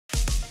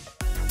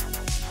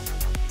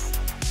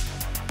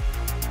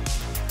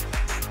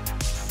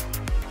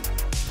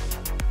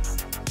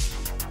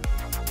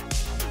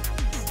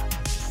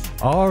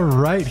All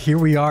right, here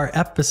we are,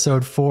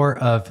 episode 4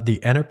 of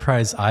the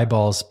Enterprise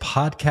Eyeballs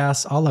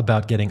podcast, all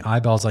about getting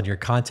eyeballs on your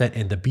content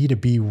in the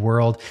B2B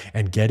world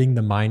and getting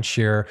the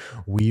mindshare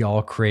we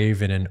all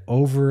crave in an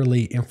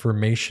overly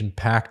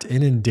information-packed,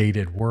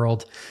 inundated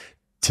world.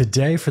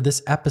 Today, for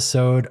this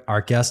episode,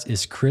 our guest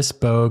is Chris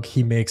Bogue.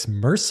 He makes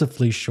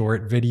mercifully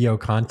short video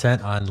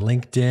content on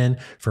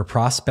LinkedIn for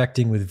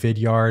prospecting with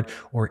Vidyard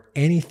or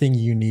anything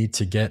you need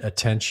to get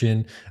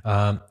attention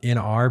in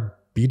our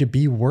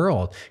B2B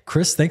world.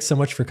 Chris, thanks so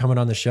much for coming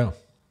on the show.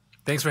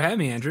 Thanks for having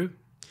me, Andrew.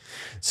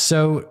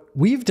 So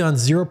we've done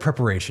zero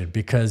preparation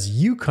because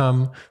you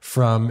come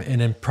from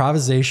an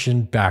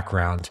improvisation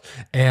background.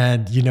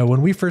 And, you know,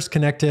 when we first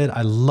connected,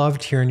 I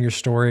loved hearing your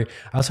story.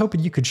 I was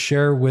hoping you could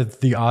share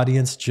with the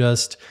audience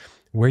just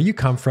where you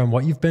come from,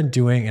 what you've been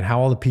doing, and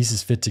how all the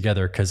pieces fit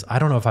together. Because I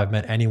don't know if I've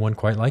met anyone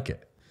quite like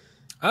it.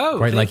 Oh,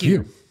 quite like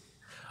you.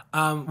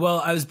 Well,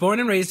 I was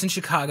born and raised in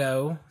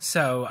Chicago,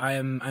 so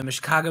I'm a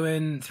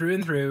Chicagoan through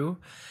and through.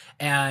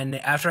 And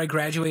after I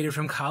graduated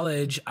from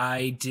college,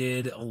 I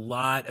did a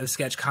lot of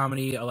sketch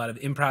comedy, a lot of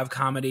improv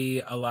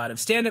comedy, a lot of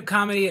stand-up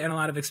comedy, and a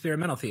lot of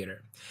experimental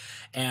theater.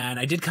 And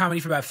I did comedy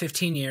for about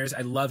 15 years.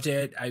 I loved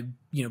it. I,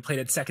 played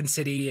at Second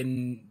City,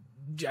 and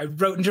I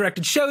wrote and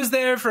directed shows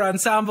there for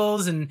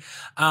ensembles. And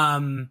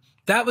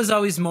that was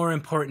always more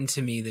important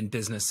to me than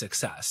business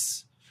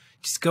success.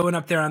 Just going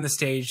up there on the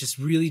stage, just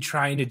really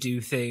trying to do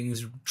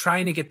things,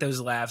 trying to get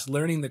those laughs,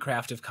 learning the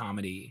craft of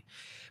comedy.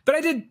 But I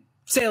did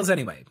sales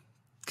anyway,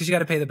 because you got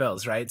to pay the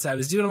bills, right? So I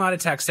was doing a lot of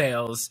tech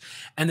sales.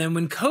 And then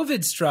when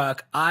COVID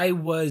struck, I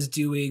was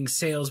doing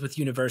sales with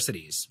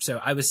universities.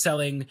 So I was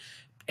selling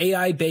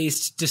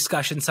AI-based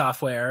discussion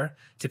software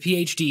to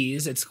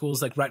PhDs at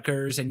schools like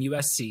Rutgers and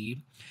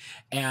USC.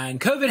 And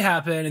COVID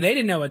happened, and they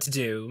didn't know what to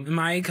do.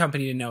 My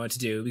company didn't know what to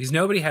do because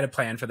nobody had a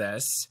plan for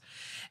this.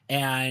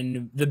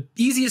 And the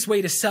easiest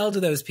way to sell to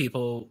those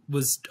people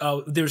was,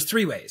 there's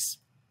 3 ways.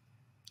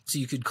 So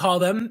you could call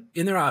them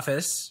in their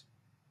office,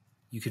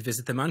 you could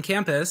visit them on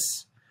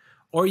campus,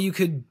 or you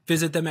could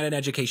visit them at an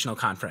educational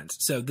conference.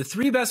 So the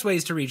 3 best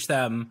ways to reach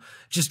them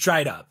just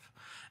dried up.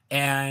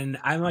 And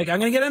I'm like, I'm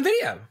going to get on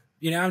video.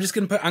 I'm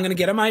going to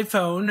get on my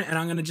phone, and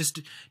I'm going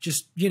to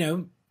just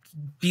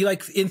be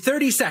like, in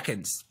 30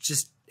 seconds,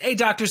 just, hey,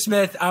 Dr.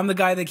 Smith, I'm the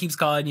guy that keeps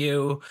calling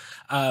you.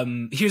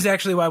 Here's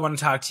actually why I want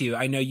to talk to you.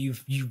 I know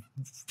you've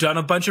done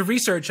a bunch of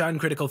research on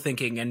critical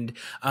thinking, and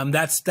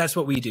that's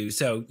what we do.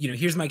 So,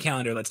 here's my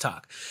calendar. Let's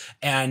talk.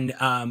 And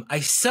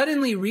I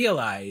suddenly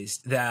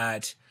realized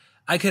that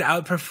I could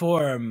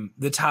outperform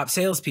the top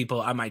salespeople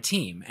on my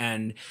team.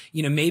 And,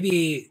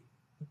 maybe,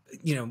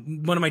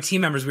 one of my team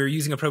members, we were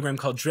using a program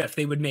called Drift.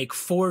 They would make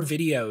 4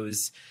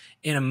 videos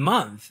in a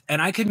month,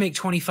 and I could make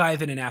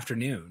 25 in an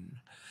afternoon.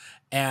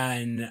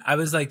 And I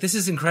was like, this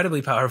is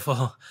incredibly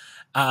powerful,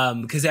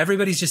 because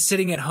everybody's just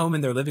sitting at home in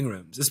their living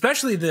rooms,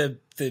 especially the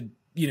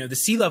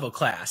C-level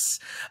class.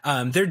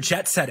 They're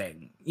jet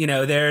setting,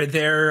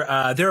 they're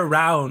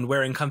around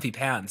wearing comfy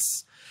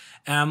pants.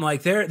 And I'm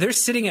like, they're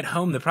sitting at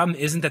home. The problem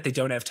isn't that they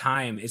don't have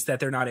time. It's that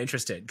they're not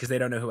interested because they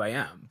don't know who I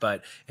am.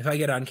 But if I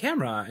get on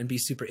camera and be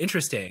super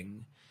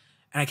interesting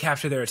and I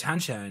capture their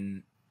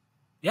attention,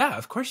 yeah,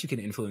 of course you can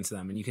influence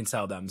them and you can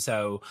sell them.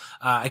 So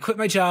I quit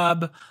my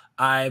job.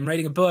 I'm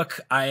writing a book.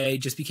 I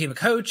just became a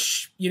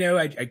coach.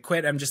 I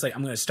quit. I'm just like,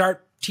 I'm going to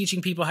start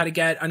teaching people how to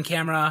get on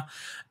camera.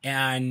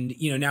 And,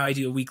 now I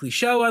do a weekly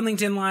show on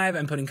LinkedIn Live.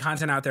 I'm putting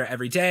content out there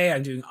every day.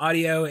 I'm doing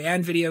audio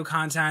and video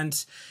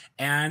content.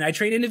 And I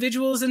train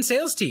individuals and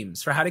sales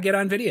teams for how to get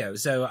on video.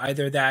 So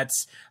either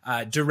that's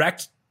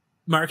direct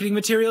marketing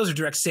materials or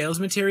direct sales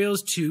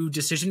materials to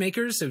decision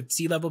makers, so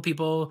C-level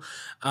people,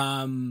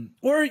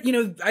 or,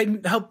 I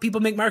help people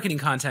make marketing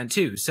content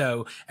too.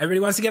 So everybody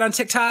wants to get on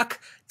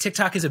TikTok.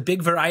 TikTok is a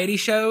big variety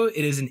show.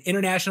 It is an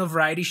international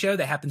variety show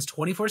that happens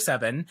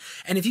 24/7.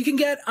 And if you can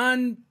get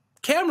on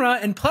camera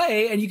and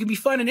play and you can be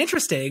fun and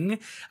interesting,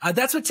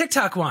 that's what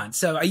TikTok wants.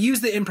 So I use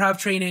the improv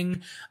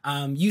training,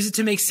 use it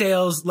to make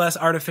sales less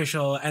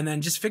artificial, and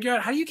then just figure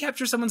out how do you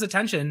capture someone's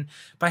attention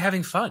by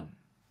having fun.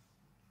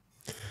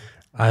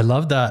 I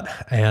love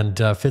that, and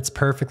fits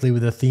perfectly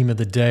with the theme of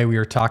the day. We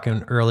were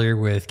talking earlier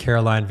with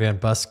Caroline Van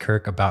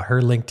Buskirk about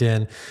her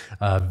LinkedIn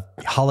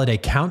holiday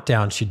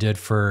countdown she did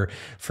for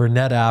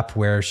NetApp,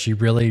 where she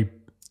really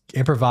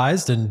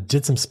improvised and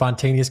did some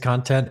spontaneous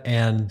content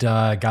and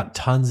got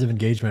tons of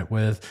engagement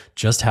with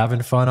just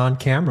having fun on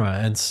camera.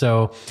 And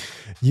so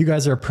you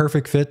guys are a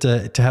perfect fit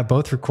to have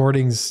both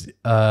recordings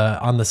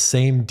on the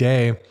same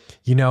day.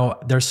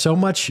 There's so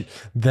much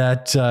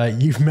that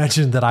you've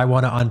mentioned that I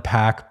want to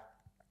unpack,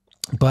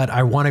 but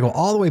I want to go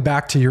all the way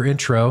back to your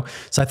intro.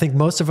 So I think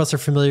most of us are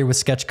familiar with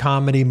sketch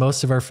comedy.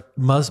 Most of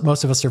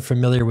us are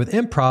familiar with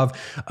improv.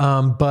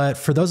 But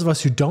for those of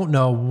us who don't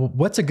know,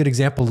 what's a good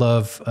example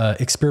of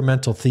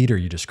experimental theater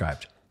you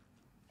described?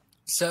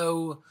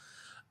 So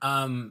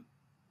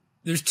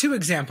there's 2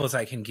 examples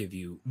I can give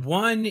you.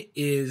 One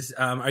is,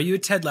 are you a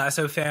Ted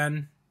Lasso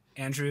fan,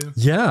 Andrew?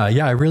 Yeah.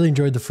 I really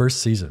enjoyed the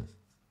first season.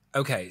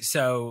 Okay.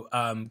 So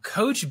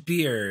Coach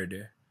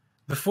Beard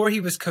before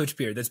he was Coach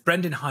Beard. That's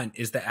Brendan Hunt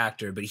is the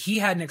actor, but he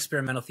had an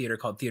experimental theater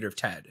called Theater of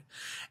Ted.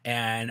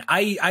 And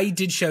I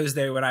did shows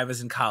there when I was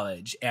in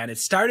college, and it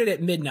started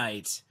at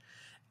midnight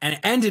and it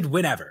ended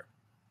whenever.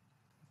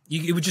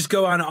 It would just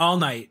go on all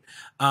night.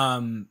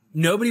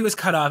 Nobody was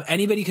cut off.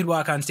 Anybody could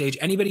walk on stage.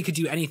 Anybody could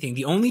do anything.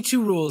 The only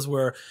two rules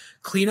were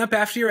clean up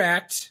after your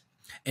act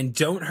and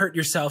don't hurt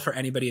yourself or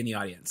anybody in the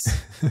audience.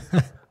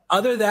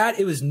 Other than that,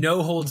 it was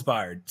no holds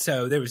barred.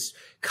 So there was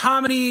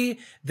comedy,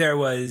 there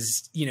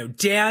was,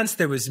 dance,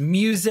 there was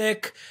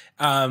music,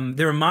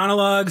 there were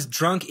monologues.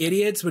 Drunk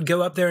idiots would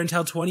go up there and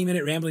tell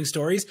 20-minute rambling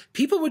stories.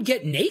 People would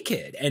get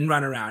naked and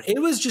run around.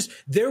 It was just,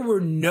 there were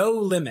no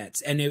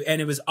limits. And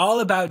it was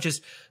all about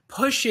just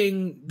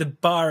pushing the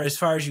bar as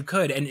far as you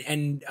could.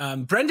 And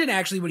Brendan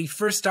actually, when he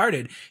first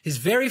started, his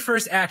very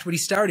first act when he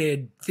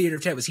started Theater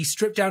of Ted was he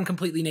stripped down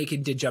completely naked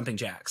and did jumping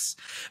jacks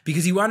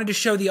because he wanted to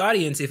show the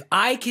audience, if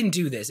I can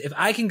do this, if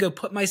I can go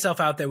put myself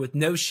out there with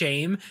no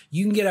shame,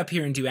 you can get up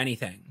here and do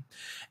anything.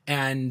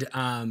 And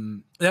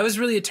that was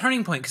really a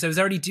turning point because I was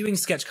already doing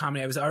sketch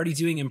comedy. I was already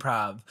doing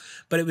improv,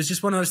 but it was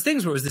just one of those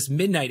things where it was this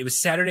midnight. It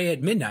was Saturday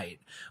at midnight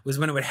was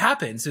when it would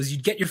happen. So as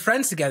you'd get your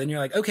friends together and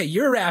you're like, okay,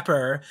 you're a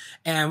rapper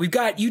and we've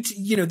got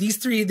these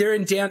three, they're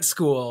in dance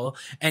school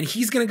and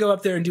he's going to go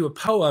up there and do a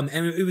poem.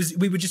 And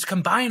we would just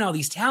combine all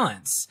these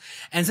talents.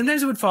 And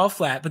sometimes it would fall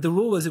flat, but the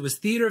rule was it was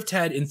Theater of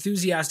Ted,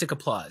 enthusiastic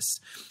applause.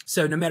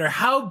 So no matter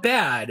how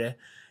bad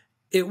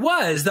it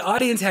was, the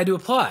audience had to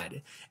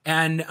applaud.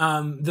 And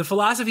the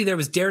philosophy there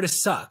was dare to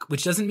suck,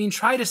 which doesn't mean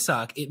try to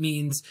suck. It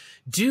means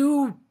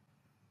do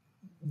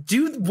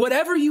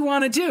whatever you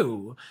want to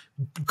do.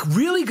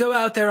 Really go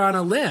out there on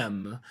a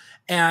limb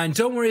and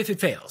don't worry if it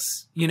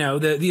fails.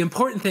 The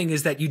important thing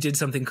is that you did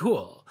something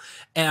cool.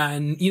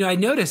 And, I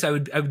noticed I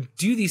would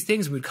do these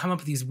things. We would come up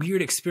with these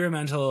weird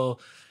experimental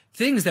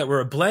things that were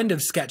a blend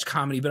of sketch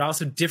comedy, but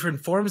also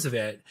different forms of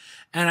it.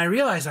 And I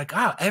realized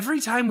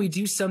every time we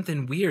do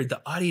something weird,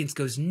 the audience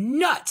goes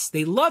nuts.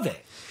 They love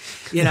it,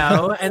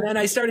 and then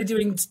I started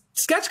doing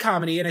sketch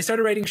comedy and I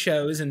started writing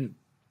shows and,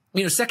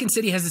 Second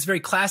City has this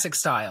very classic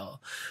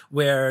style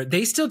where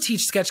they still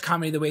teach sketch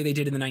comedy the way they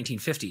did in the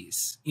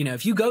 1950s.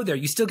 If you go there,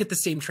 you still get the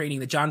same training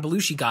that John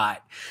Belushi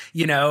got,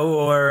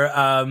 or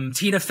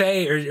Tina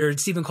Fey or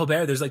Stephen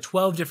Colbert. There's like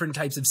 12 different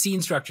types of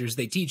scene structures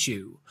they teach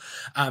you.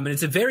 And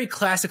it's a very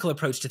classical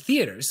approach to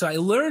theater. So I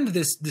learned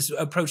this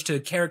approach to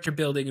character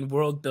building and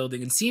world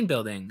building and scene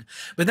building.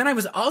 But then I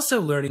was also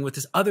learning with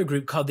this other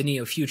group called the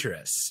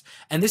Neo-Futurists.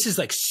 And this is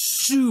like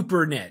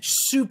super niche,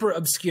 super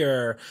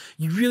obscure.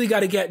 You really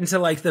got to get into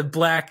like the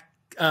black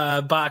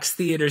box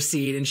theater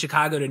scene in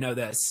Chicago to know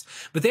this,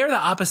 but they're the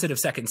opposite of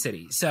Second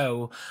City.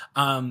 So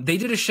they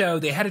did a show,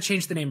 they had to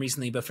change the name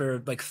recently, but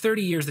for like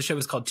 30 years the show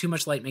was called Too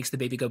Much Light Makes the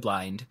Baby Go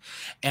Blind.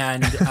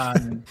 And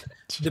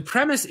the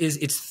premise is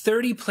it's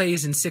 30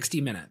 plays in 60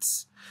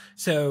 minutes.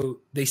 So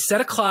they set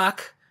a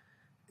clock,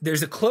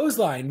 there's a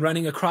clothesline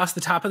running across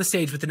the top of the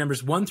stage with the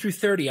numbers 1 through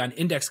 30 on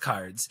index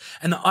cards,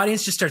 and the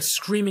audience just starts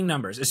screaming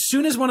numbers. As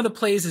soon as one of the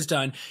plays is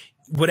done,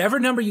 whatever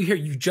number you hear,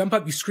 you jump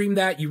up, you scream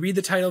that, you read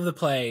the title of the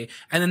play,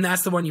 and then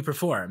that's the one you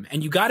perform.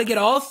 And you got to get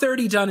all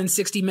 30 done in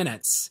 60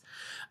 minutes.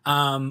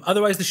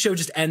 Otherwise the show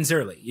just ends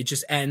early. It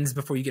just ends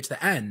before you get to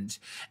the end.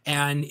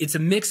 And it's a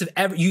mix of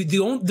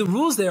the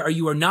rules there are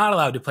you are not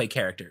allowed to play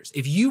characters.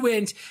 If you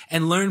went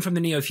and learned from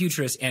the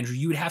Neo-Futurists, Andrew,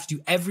 you would have to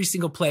do every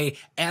single play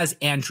as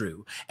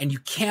Andrew. And you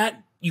can't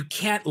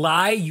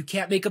lie. You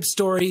can't make up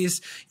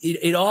stories.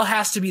 It all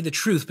has to be the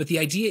truth. But the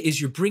idea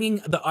is you're bringing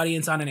the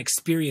audience on an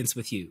experience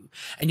with you.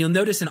 And you'll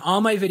notice in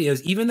all my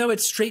videos, even though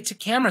it's straight to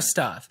camera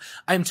stuff,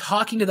 I'm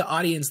talking to the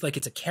audience like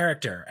it's a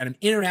character and I'm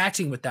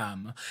interacting with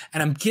them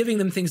and I'm giving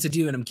them things to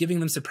do and I'm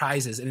giving them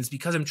surprises. And it's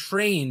because I'm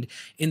trained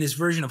in this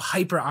version of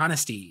hyper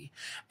honesty.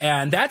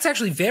 And that's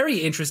actually very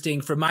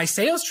interesting for my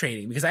sales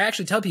training because I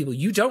actually tell people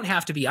you don't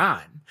have to be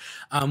on.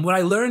 What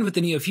I learned with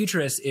the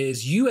Neo-Futurists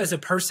is you as a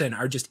person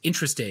are just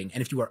interesting.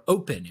 And if you are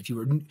open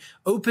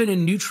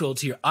and neutral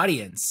to your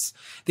audience,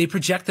 they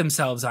project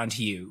themselves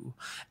onto you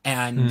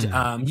and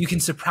you can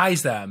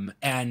surprise them.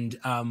 And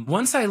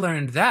once I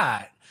learned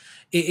that,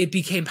 it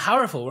became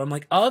powerful where I'm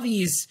like, all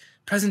these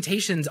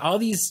presentations, all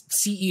these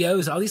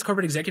CEOs, all these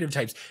corporate executive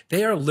types,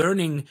 they are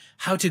learning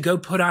how to go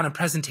put on a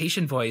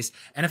presentation voice.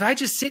 And if I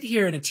just sit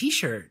here in a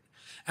t-shirt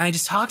and I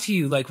just talk to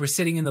you like we're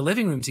sitting in the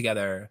living room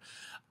together,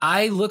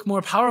 I look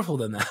more powerful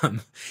than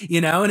them,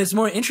 and it's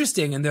more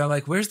interesting. And they're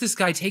like, where's this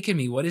guy taking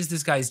me? What is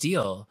this guy's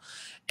deal?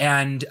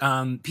 And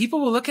people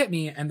will look at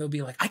me and they'll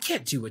be like, I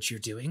can't do what you're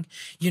doing.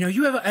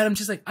 And I'm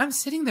just like, I'm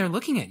sitting there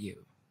looking at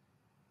you.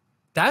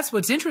 That's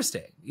what's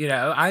interesting.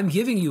 I'm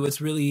giving you what's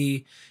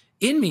really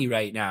in me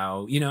right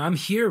now. I'm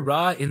here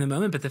raw in the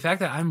moment, but the fact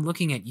that I'm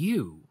looking at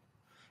you,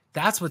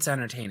 that's what's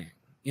entertaining,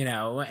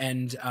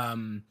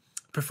 and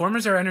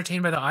performers are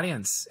entertained by the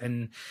audience.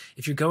 And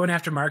if you're going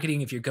after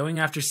marketing, if you're going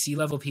after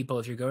C-level people,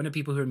 if you're going to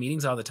people who are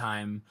meetings all the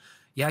time,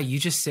 you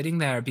just sitting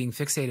there being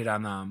fixated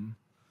on them,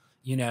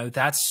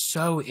 that's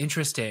so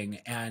interesting.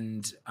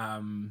 And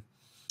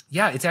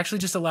it's actually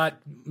just a lot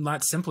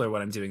simpler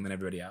what I'm doing than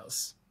everybody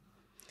else.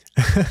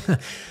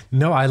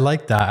 No, I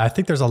like that. I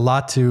think there's a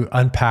lot to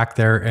unpack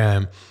there.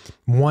 And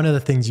one of the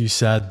things you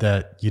said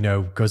that,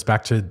 goes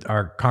back to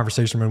our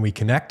conversation when we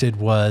connected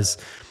was,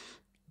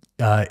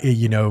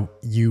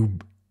 you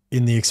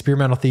in the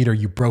experimental theater,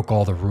 you broke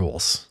all the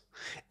rules.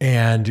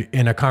 And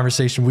in a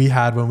conversation we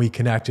had when we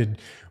connected,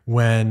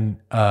 when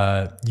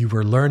you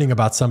were learning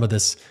about some of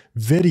this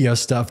video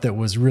stuff that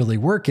was really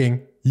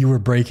working, you were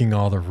breaking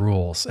all the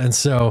rules. And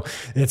so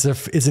it's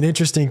an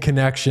interesting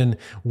connection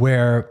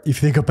where if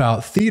you think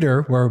about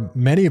theater, where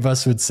many of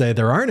us would say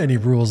there aren't any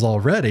rules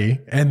already,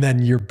 and then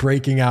you're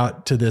breaking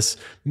out to this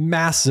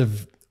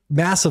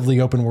massively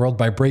open world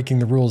by breaking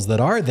the rules that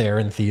are there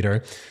in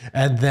theater.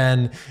 And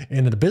then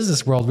in the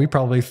business world, we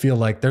probably feel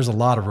like there's a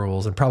lot of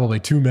rules and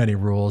probably too many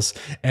rules.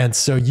 And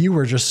so you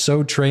were just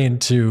so trained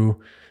to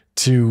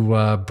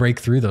break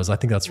through those. I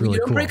think that's really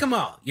cool. You don't break them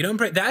all. You don't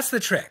break. That's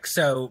the trick.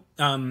 So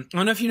I don't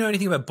know if you know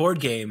anything about board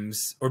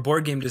games or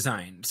board game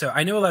design. So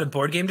I know a lot of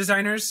board game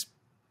designers,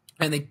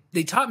 and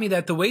they taught me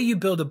that the way you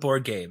build a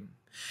board game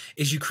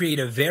is you create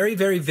a very,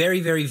 very, very,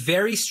 very,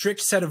 very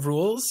strict set of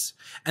rules,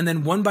 and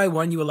then one by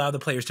one you allow the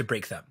players to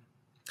break them.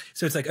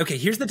 So it's like, okay,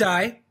 here's the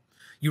die.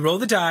 You roll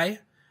the die.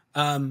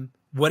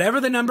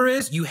 Whatever the number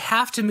is, you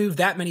have to move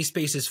that many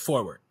spaces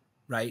forward,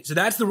 right? So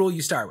that's the rule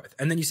you start with.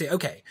 And then you say,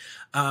 okay,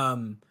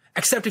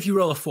 except if you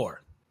roll a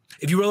 4.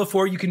 If you roll a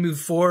 4, you can move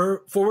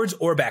forwards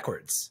or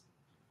backwards.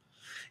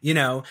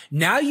 Now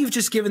you've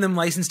just given them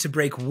license to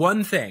break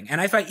one thing.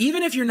 And I find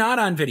even if you're not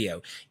on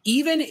video,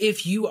 even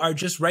if you are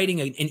just writing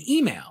an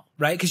email,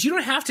 right? Because you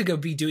don't have to go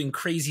be doing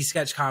crazy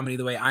sketch comedy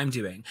the way I'm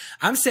doing.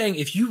 I'm saying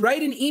if you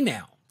write an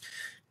email,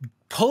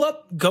 pull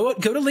up, go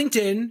to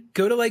LinkedIn,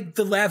 go to like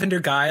the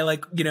lavender guy,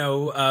 like,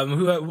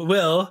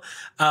 Will,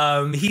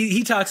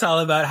 he talks all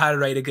about how to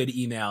write a good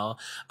email.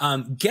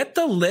 Get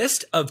the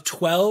list of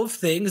 12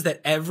 things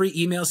that every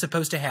email is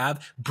supposed to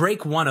have,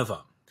 break one of them.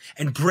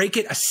 And break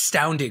it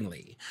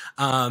astoundingly.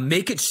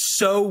 Make it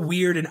so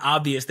weird and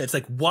obvious that's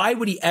like, why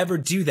would he ever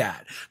do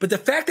that? But the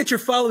fact that you're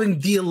following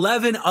the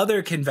 11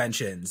 other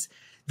conventions,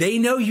 they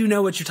know you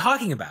know what you're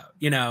talking about,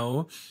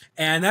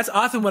 And that's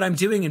often what I'm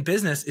doing in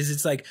business is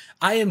it's like,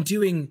 I'm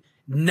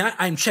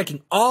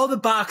checking all the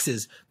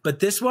boxes,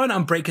 but this one,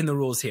 I'm breaking the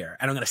rules here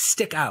and I'm going to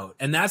stick out.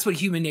 And that's what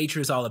human nature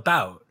is all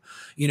about.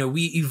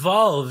 We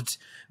evolved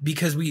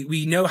because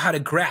we know how to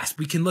grasp.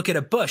 We can look at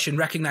a bush and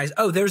recognize,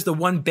 oh, there's the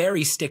one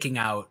berry sticking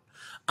out.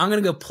 I'm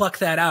going to go pluck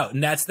that out.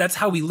 And that's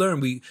how we learn.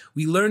 We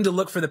learn to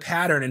look for the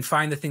pattern and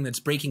find the thing that's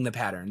breaking the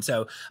pattern.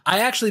 So I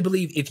actually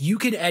believe if you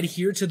can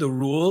adhere to the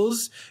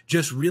rules,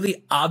 just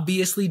really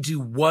obviously do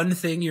one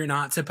thing you're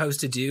not supposed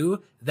to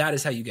do, that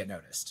is how you get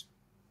noticed.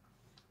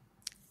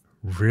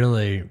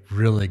 Really,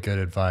 really good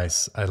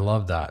advice. I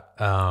love that.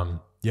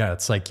 Yeah,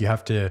 it's like you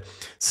have to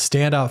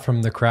stand out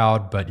from the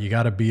crowd, but you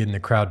got to be in the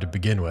crowd to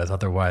begin with.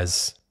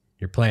 Otherwise,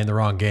 you're playing the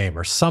wrong game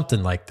or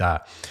something like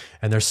that.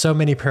 And there's so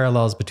many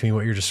parallels between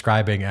what you're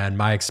describing and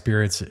my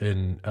experience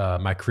in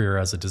my career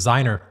as a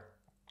designer.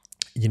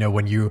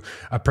 When you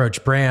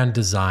approach brand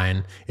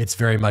design, it's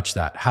very much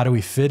that. How do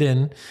we fit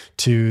in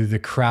to the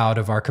crowd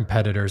of our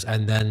competitors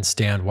and then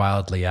stand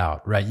wildly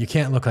out, right? You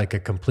can't look like a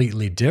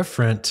completely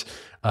different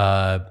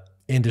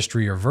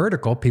industry or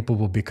vertical. People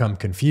will become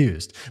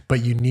confused,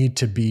 but you need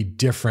to be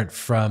different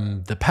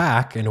from the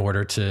pack in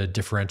order to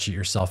differentiate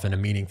yourself in a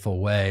meaningful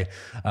way.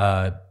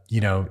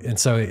 And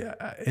so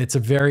it's a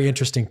very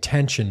interesting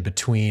tension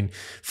between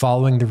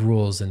following the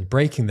rules and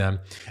breaking them.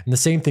 And the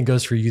same thing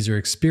goes for user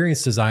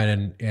experience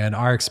design and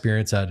our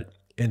experience at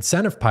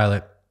Incentive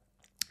Pilot.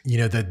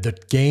 The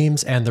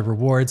games and the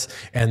rewards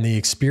and the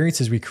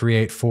experiences we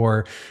create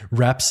for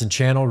reps and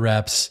channel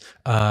reps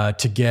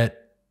to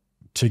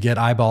get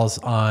eyeballs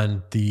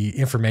on the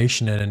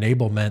information and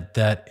enablement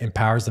that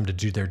empowers them to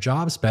do their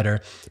jobs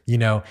better.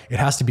 It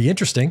has to be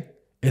interesting.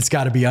 It's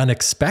got to be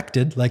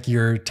unexpected, like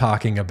you're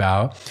talking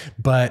about,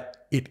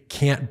 but it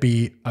can't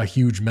be a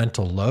huge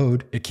mental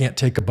load. It can't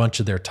take a bunch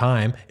of their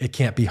time. It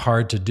can't be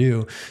hard to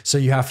do. So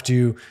you have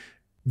to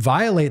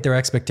violate their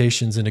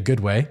expectations in a good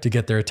way to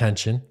get their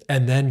attention,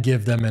 and then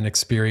give them an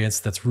experience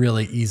that's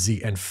really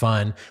easy and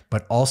fun,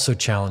 but also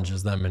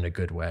challenges them in a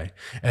good way.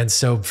 And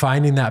so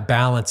finding that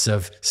balance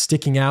of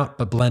sticking out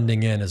but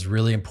blending in is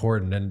really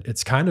important. And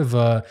it's kind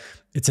of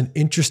it's an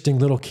interesting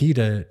little key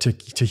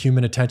to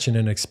human attention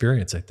and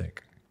experience, I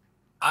think.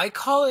 I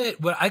call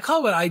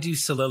what I do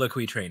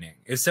soliloquy training.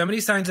 If somebody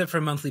signs up for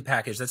a monthly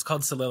package, that's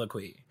called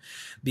soliloquy,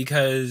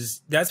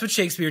 because that's what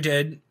Shakespeare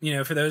did.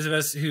 For those of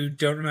us who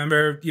don't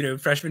remember,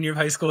 freshman year of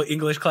high school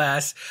English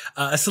class,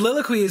 a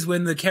soliloquy is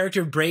when the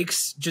character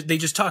breaks, they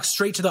just talk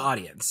straight to the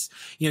audience.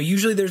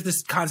 Usually there's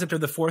this concept of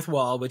the fourth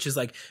wall, which is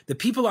like the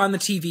people on the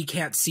TV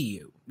can't see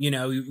you.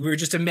 We're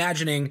just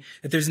imagining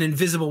that there's an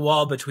invisible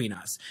wall between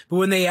us. But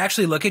when they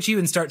actually look at you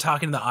and start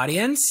talking to the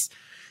audience,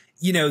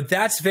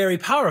 that's very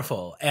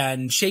powerful.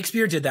 And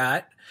Shakespeare did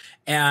that.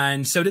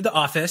 And so did The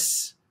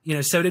Office.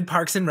 So did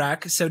Parks and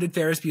Rec. So did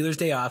Ferris Bueller's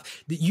Day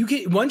Off.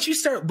 Once you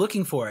start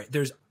looking for it,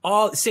 there's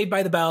Saved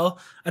by the Bell,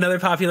 another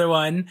popular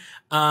one.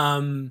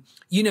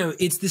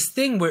 It's this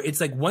thing where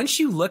it's like, once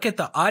you look at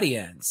the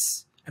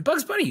audience, And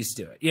Bugs Bunny used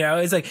to do it. You know,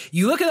 it's like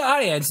you look at the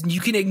audience and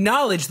you can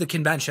acknowledge the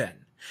convention.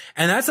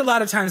 And that's a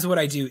lot of times what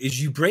I do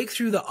is you break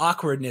through the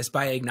awkwardness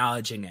by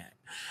acknowledging it.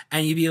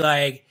 And you be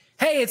like,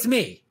 hey, it's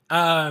me.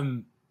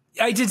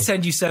 I did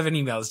send you 7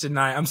 emails, didn't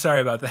I? I'm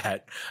sorry about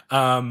that.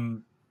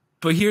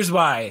 But here's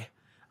why.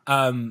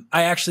 I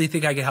actually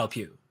think I could help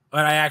you.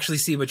 And I actually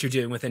see what you're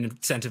doing with an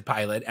incentive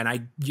pilot. And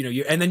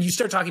and then you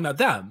start talking about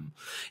them,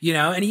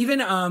 and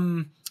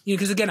even,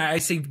 because again, I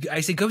say,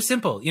 go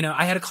simple.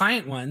 I had a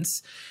client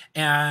once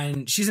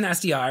and she's an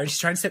SDR and she's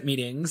trying to set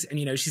meetings and,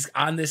 she's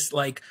on this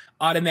like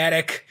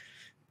automatic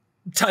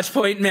touch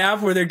point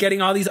map where they're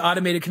getting all these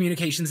automated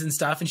communications and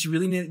stuff. And she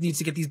really needs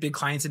to get these big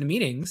clients into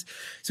meetings.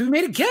 So we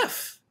made a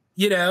GIF,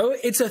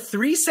 it's a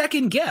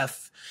 3-second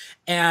GIF.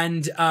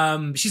 And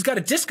she's got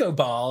a disco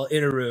ball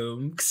in her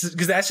room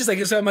because that's just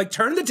like, so I'm like,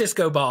 turn the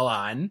disco ball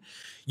on.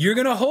 You're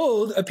going to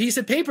hold a piece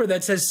of paper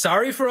that says,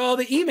 sorry for all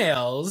the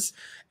emails.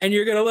 And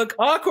you're going to look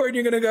awkward.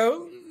 You're going to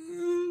go,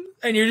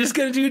 and you're just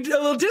going to do a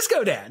little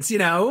disco dance,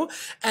 And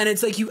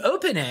it's like you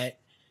open it.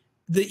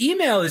 The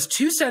email is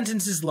 2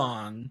 sentences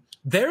long.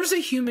 There's a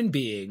human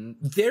being.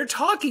 They're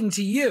talking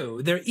to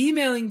you. They're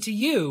emailing to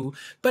you.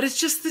 But it's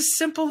just this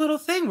simple little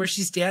thing where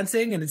she's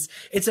dancing and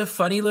it's a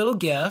funny little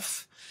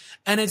GIF.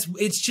 And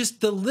it's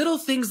just the little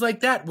things like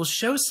that will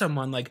show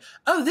someone like,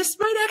 oh, this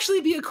might actually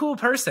be a cool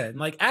person.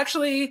 Like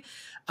actually,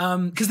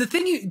 because the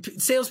thing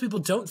salespeople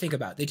don't think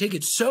about, they take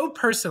it so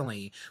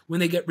personally when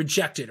they get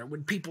rejected or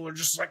when people are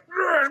just like,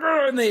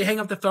 and they hang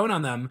up the phone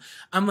on them.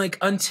 I'm like,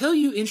 until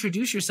you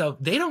introduce yourself,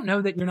 they don't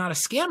know that you're not a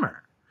scammer.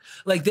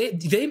 Like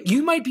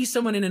you might be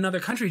someone in another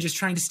country just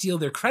trying to steal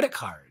their credit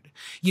card.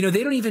 They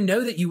don't even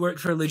know that you work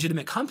for a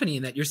legitimate company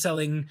and that you're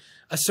selling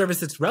a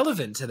service that's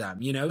relevant to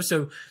them,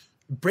 So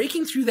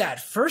breaking through that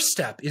first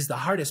step is the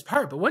hardest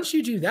part. But once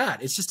you do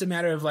that, it's just a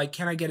matter of like,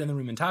 can I get in the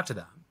room and talk to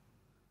them?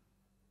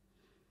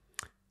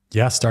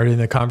 Yeah, starting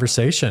the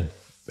conversation.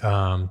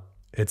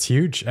 It's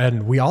huge.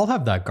 And we all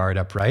have that guard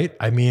up, right?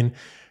 I mean,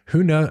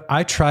 who knows?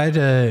 I try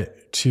to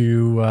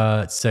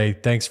say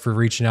thanks for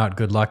reaching out.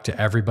 Good luck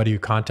to everybody who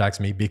contacts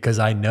me because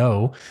I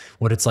know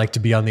what it's like to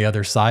be on the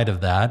other side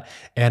of that.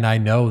 And I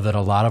know that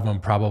a lot of them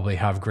probably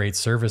have great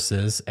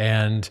services.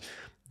 And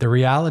the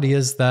reality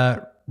is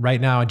that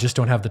right now, I just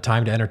don't have the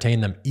time to entertain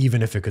them,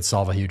 even if it could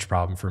solve a huge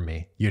problem for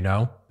me.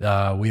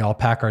 We all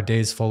pack our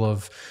days full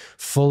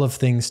of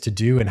things to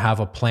do and have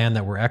a plan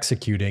that we're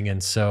executing.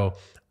 And so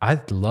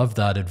I love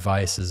that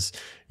advice is,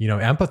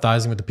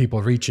 empathizing with the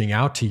people reaching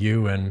out to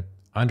you and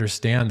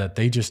understand that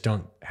they just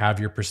don't have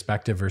your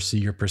perspective or see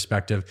your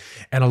perspective.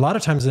 And a lot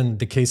of times in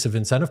the case of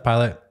Incentive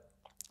Pilot,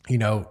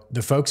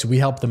 the folks we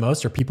help the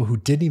most are people who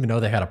didn't even know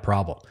they had a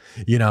problem.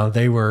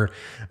 They were,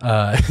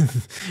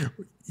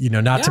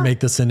 not to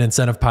make this an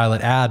Incentive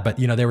Pilot ad, but,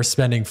 they were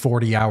spending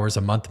 40 hours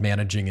a month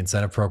managing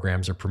incentive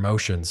programs or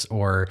promotions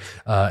or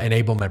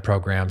enablement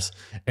programs.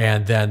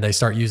 And then they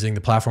start using the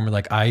platform and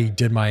like, I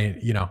did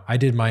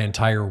my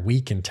entire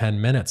week in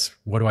 10 minutes.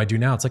 What do I do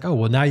now? It's like, oh,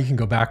 well, now you can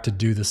go back to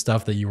do the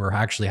stuff that you were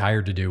actually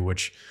hired to do,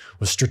 which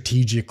was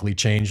strategically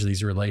change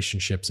these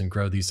relationships and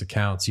grow these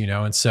accounts,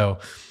 And so,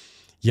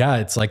 yeah,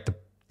 it's like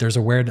there's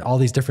all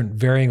these different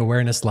varying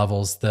awareness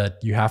levels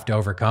that you have to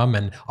overcome.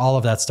 And all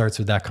of that starts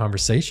with that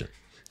conversation.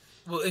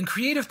 Well, and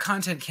creative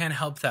content can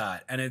help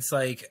that. And it's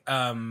like,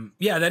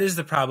 that is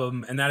the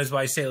problem. And that is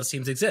why sales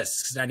teams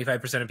exist. Because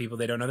 95% of people,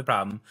 they don't know the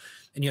problem.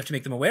 And you have to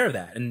make them aware of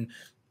that. And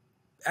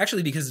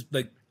actually, because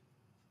like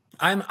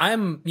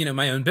I'm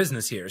my own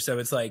business here. So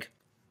it's like,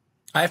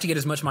 I have to get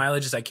as much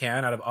mileage as I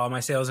can out of all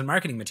my sales and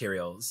marketing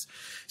materials.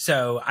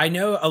 So I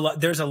know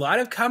there's a lot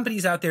of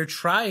companies out there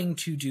trying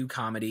to do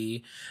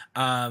comedy.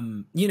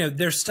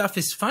 Their stuff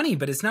is funny,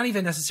 but it's not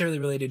even necessarily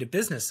related to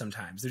business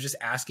sometimes. They're just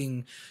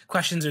asking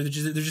questions or they're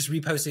just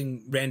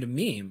reposting random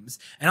memes.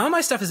 And all my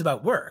stuff is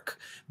about work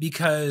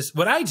because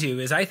what I do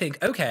is I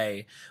think,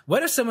 okay,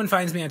 what if someone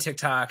finds me on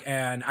TikTok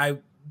and I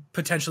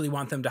potentially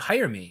want them to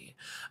hire me?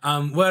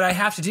 What I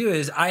have to do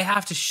is I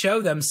have to show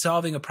them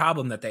solving a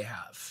problem that they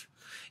have.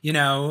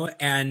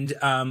 And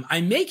I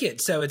make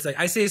it so it's like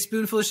I say a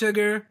spoonful of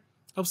sugar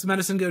helps the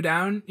medicine go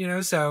down,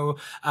 so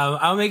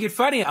I'll make it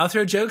funny. I'll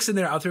throw jokes in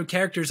there. I'll throw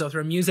characters. I'll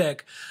throw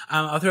music.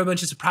 I'll throw a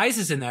bunch of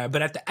surprises in there.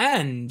 But at the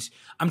end,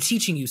 I'm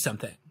teaching you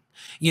something,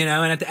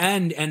 and at the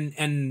end,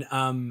 and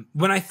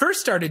when I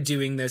first started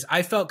doing this,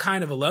 I felt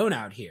kind of alone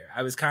out here.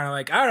 I was kind of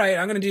like, all right,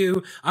 I'm going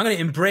to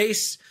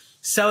embrace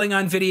selling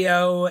on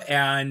video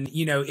and,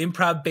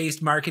 improv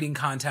based marketing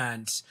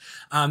content.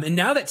 And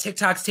now that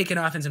TikTok's taken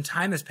off and some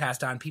time has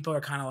passed on, people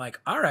are kind of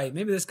like, all right,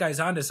 maybe this guy's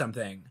onto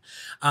something.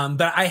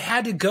 But I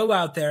had to go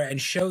out there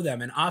and show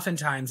them. And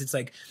oftentimes it's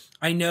like,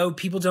 I know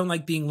people don't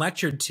like being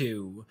lectured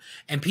to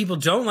and people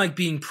don't like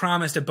being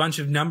promised a bunch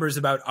of numbers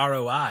about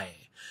ROI.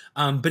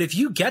 But if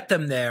you get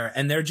them there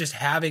and they're just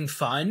having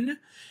fun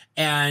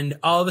and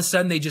all of a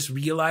sudden they just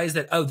realize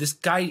that, oh, this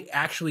guy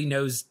actually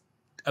knows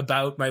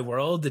about my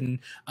world and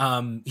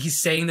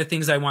he's saying the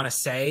things I want to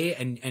say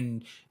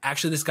and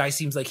actually this guy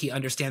seems like he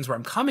understands where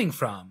I'm coming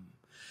from,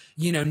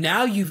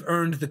 now you've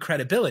earned the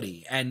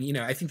credibility. And,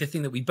 I think the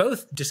thing that we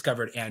both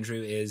discovered,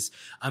 Andrew, is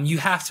you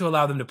have to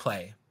allow them to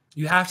play.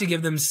 You have to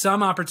give them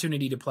some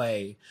opportunity to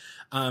play.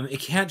 It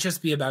can't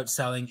just be about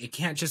selling. It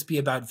can't just be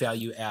about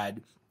value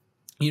add.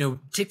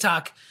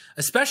 TikTok,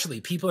 especially,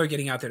 people are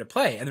getting out there to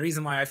play. And the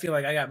reason why I feel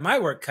like I got my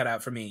work cut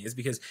out for me is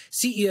because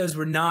CEOs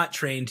were not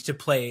trained to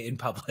play in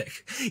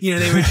public.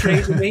 They were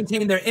trained to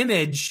maintain their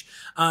image.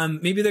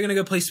 Maybe they're going to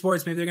go play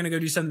sports. Maybe they're going to go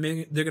do something.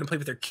 Maybe they're going to play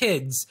with their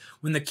kids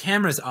when the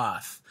camera's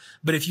off.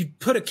 But if you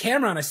put a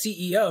camera on a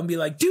CEO and be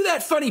like, do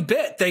that funny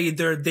bit,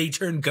 they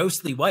turn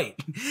ghostly white,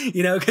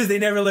 because they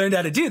never learned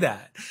how to do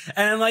that.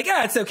 And I'm like,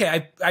 it's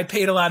okay. I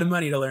paid a lot of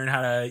money to learn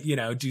how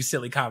to, do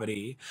silly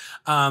comedy.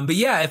 But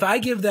yeah, if I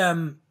give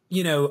them,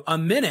 a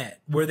minute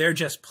where they're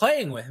just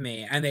playing with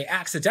me and they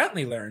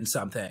accidentally learn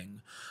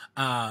something,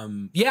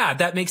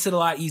 that makes it a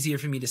lot easier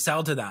for me to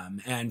sell to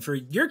them. And for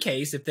your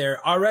case, if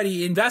they're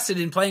already invested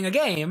in playing a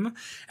game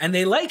and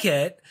they like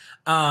it,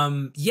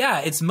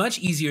 it's much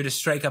easier to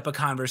strike up a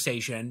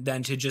conversation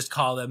than to just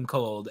call them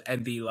cold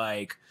and be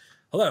like,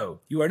 hello,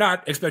 you are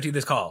not expecting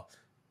this call.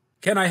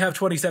 Can I have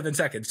 27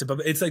 seconds to,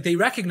 it's like they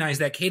recognize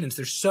that cadence.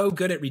 They're so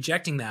good at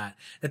rejecting that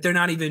they're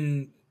not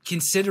even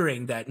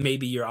considering that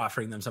maybe you're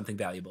offering them something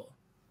valuable.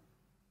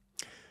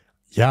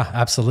 Yeah,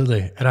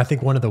 absolutely. And I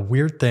think one of the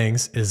weird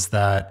things is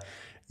that,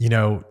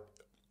 the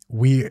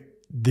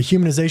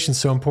humanization is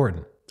so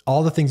important.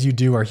 All the things you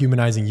do are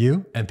humanizing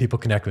you, and people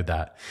connect with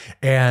that.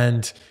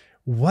 And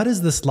what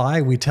is this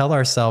lie we tell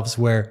ourselves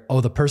where,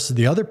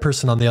 the other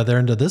person on the other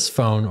end of this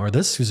phone or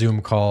this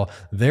Zoom call,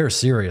 they're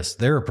serious.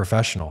 They're a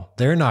professional.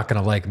 They're not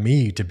going to like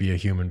me to be a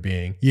human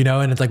being,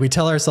 and it's like we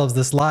tell ourselves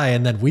this lie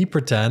and then we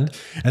pretend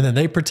and then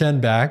they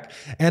pretend back.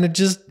 And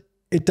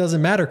it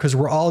doesn't matter because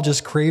we're all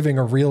just craving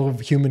a real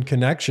human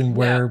connection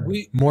where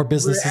more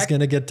business is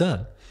going to get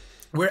done.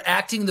 We're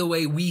acting the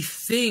way we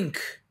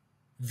think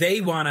they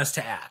want us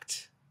to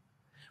act,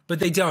 but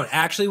they don't.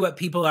 Actually, what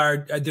people are,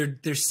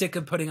 they're sick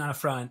of putting on a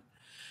front.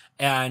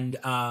 And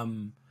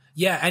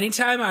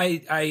anytime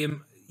I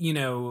am,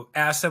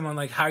 ask someone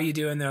like, how are you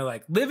doing? They're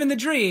like, living the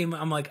dream.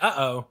 I'm like,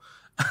 uh-oh.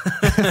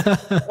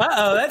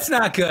 That's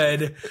not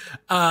good.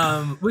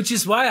 Which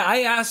is why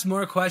I ask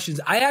more questions.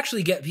 I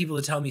actually get people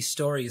to tell me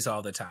stories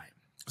all the time.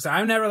 So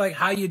I'm never like,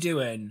 how you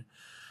doing?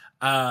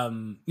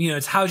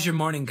 It's how's your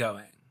morning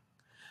going?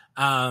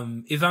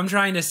 If I'm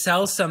trying to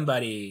sell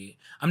somebody,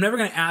 I'm never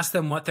going to ask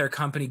them what their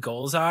company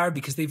goals are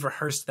because they've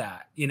rehearsed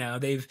that.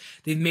 They've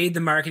made the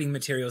marketing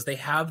materials. They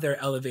have their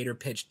elevator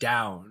pitch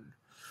down.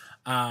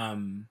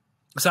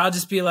 So I'll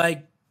just be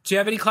like, do you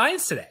have any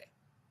clients today?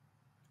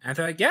 And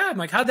they're like, yeah. I'm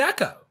like, how'd that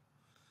go?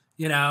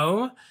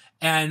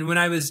 And when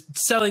I was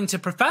selling to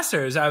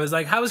professors, I was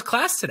like, how was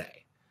class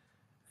today?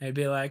 They'd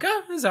be like,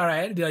 oh, it was all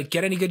right. I'd be like,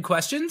 get any good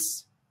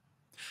questions?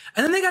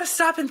 And then they got to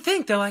stop and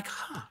think. They're like,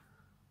 huh.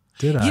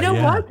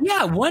 What?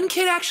 Yeah, one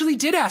kid actually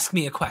did ask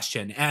me a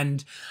question.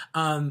 And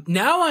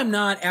now I'm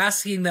not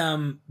asking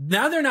them.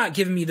 Now they're not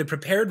giving me the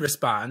prepared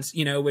response,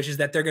 which is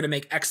that they're going to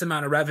make X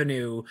amount of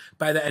revenue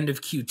by the end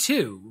of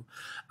Q2.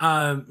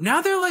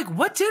 Now they're like,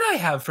 what did I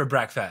have for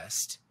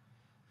breakfast?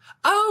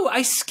 Oh,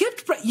 I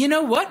skipped.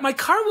 What? My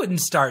car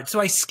wouldn't start,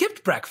 so I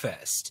skipped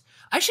breakfast.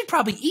 I should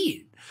probably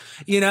eat,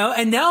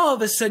 And now all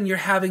of a sudden you're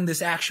having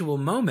this actual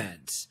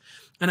moment.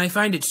 And I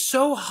find it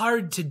so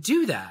hard to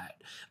do that.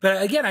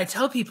 But again, I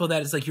tell people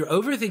that it's like you're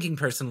overthinking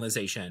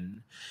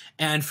personalization.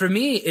 And for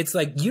me, it's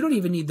like you don't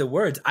even need the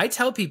words. I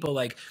tell people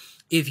like,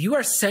 if you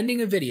are sending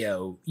a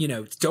video,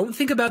 don't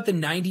think about the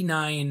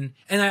 99.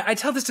 And I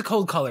tell this to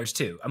cold callers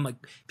too. I'm like,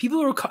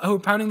 people who are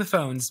pounding the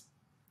phones,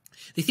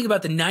 they think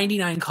about the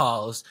 99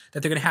 calls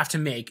that they're going to have to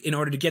make in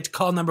order to get to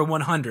call number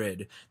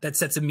 100 that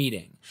sets a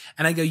meeting.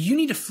 And I go, you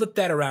need to flip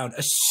that around.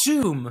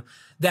 Assume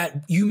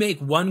that you make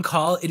one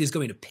call, it is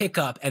going to pick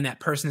up and that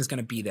person is going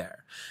to be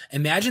there.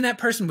 Imagine that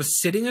person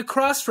was sitting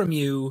across from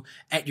you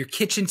at your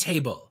kitchen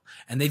table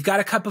and they've got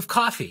a cup of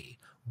coffee.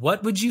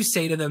 What would you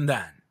say to them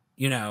then?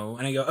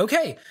 And I go,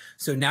 okay,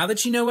 so now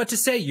that you know what to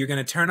say, you're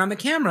going to turn on the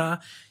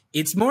camera.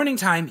 It's morning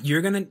time. All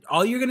you're going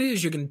to do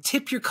is you're going to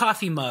tip your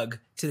coffee mug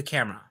to the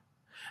camera.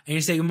 And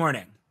you say, good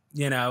morning,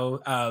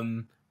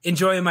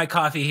 enjoying my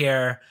coffee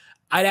here.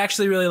 I'd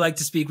actually really like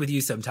to speak with you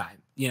sometime,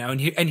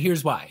 and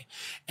here's why.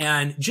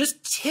 And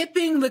just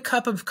tipping the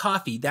cup of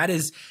coffee, that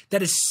is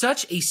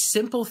such a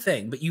simple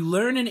thing, but you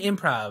learn in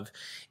improv,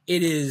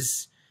 it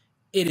is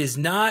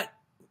not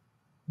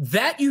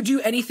that you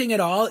do anything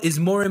at all is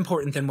more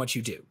important than what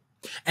you do.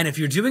 And if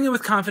you're doing it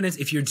with confidence,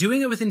 if you're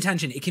doing it with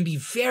intention, it can be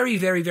very,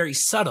 very, very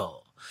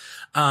subtle.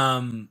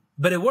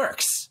 But it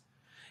works.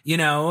 These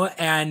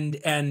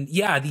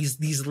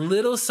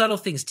little subtle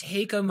things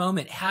take a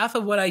moment. Half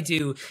of what I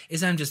do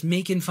is I'm just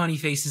making funny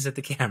faces at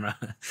the camera,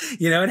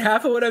 and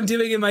half of what I'm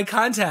doing in my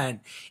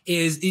content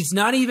is it's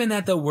not even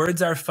that the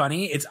words are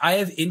funny. It's I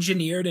have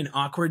engineered an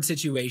awkward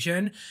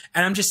situation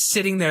and I'm just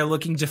sitting there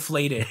looking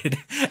deflated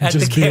at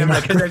the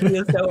camera because I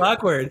feel so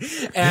awkward.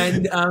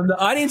 And the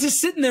audience is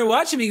sitting there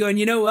watching me going,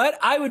 you know what?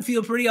 I would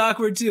feel pretty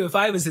awkward too if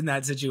I was in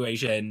that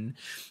situation.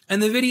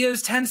 And the video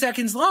is 10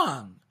 seconds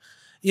long.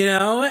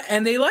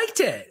 and they liked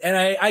it. And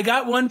I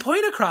got one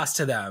point across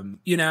to them,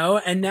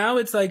 and now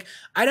it's like,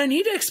 I don't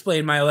need to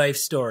explain my life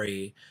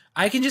story.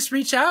 I can just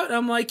reach out and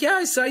I'm like, yeah,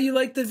 I saw you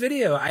like the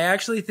video. I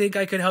actually think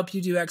I could help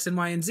you do X and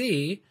Y and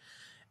Z.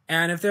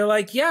 And if they're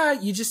like, yeah,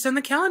 you just send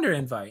the calendar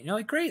invite. And you're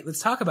like, great,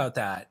 let's talk about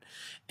that.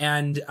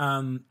 And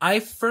I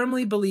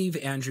firmly believe,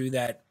 Andrew,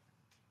 that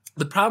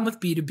the problem with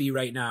B2B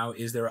right now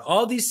is there are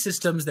all these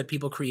systems that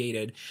people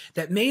created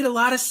that made a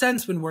lot of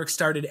sense when work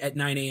started at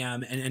 9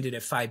 a.m. and ended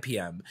at 5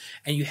 p.m.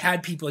 And you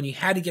had people and you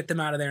had to get them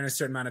out of there in a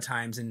certain amount of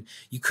times. And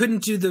you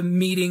couldn't do the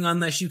meeting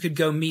unless you could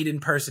go meet in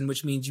person,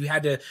 which means you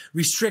had to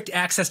restrict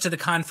access to the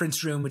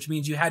conference room, which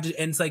means you had to,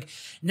 and it's like,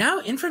 now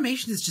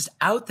information is just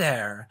out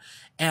there.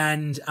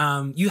 And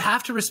you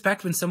have to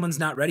respect when someone's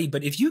not ready.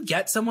 But if you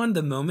get someone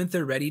the moment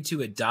they're ready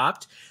to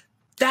adopt,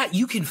 that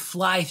you can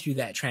fly through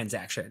that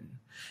transaction.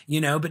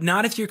 But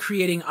not if you're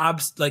creating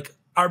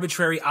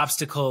arbitrary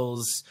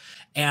obstacles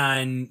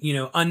and,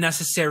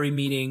 unnecessary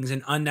meetings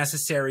and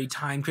unnecessary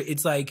time.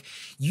 It's like,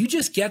 you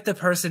just get the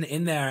person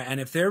in there, and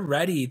if they're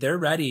ready,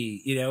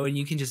 and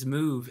you can just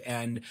move.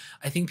 And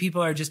I think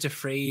people are just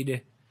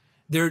afraid.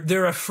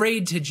 They're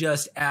afraid to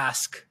just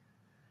ask,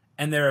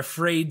 and they're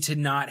afraid to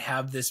not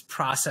have this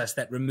process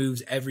that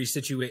removes every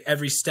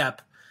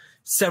step,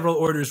 several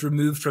orders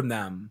removed from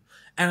them.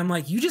 And I'm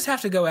like, you just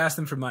have to go ask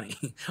them for money,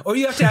 or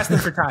you have to ask them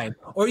for time,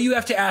 or you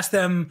have to ask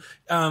them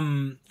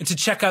to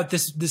check out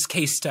this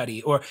case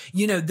study, or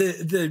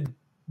the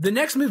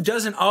next move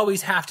doesn't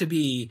always have to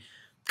be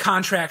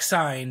contract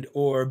signed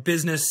or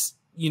business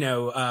meeting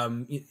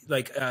on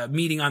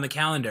the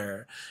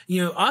calendar.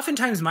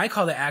 Oftentimes my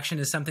call to action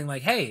is something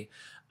like, hey,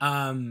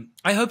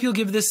 I hope you'll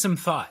give this some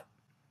thought,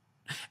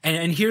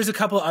 and here's a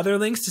couple other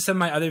links to some of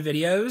my other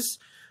videos.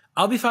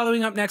 I'll be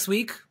following up next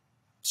week.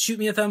 Shoot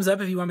me a thumbs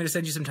up if you want me to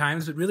send you some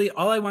times. But really,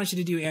 all I want you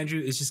to do, Andrew,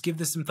 is just give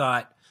this some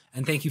thought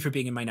and thank you for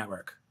being in my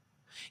network.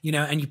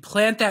 And you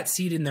plant that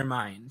seed in their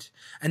mind.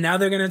 And now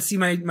they're going to see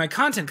my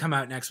content come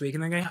out next week.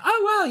 And they're going,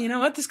 oh, wow, you know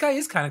what? This guy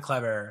is kind of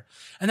clever.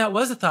 And that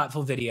was a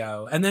thoughtful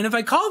video. And then if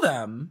I call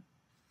them,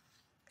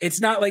 it's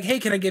not like,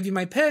 hey, can I give you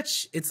my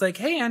pitch? It's like,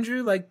 hey,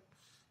 Andrew,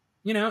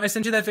 I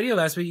sent you that video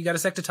last week. You got a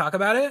sec to talk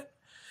about it?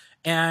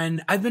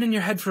 And I've been in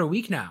your head for a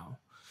week now.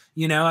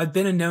 I've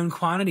been a known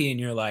quantity in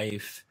your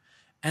life.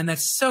 And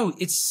it's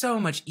so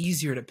much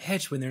easier to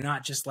pitch when they're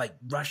not just like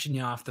rushing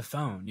you off the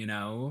phone,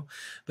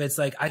 but it's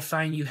like, I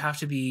find you have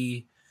to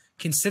be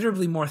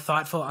considerably more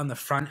thoughtful on the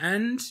front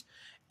end.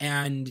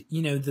 And,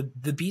 the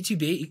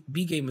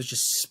B2B game was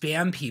just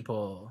spam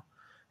people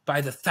by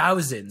the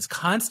thousands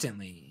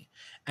constantly.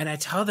 And I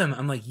tell them,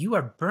 I'm like, you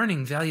are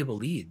burning valuable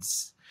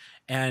leads.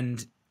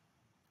 And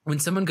when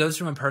someone goes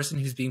from a person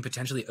who's being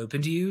potentially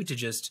open to you to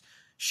just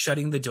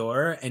shutting the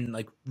door and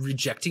like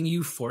rejecting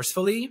you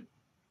forcefully,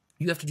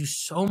 you have to do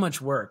so much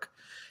work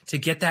to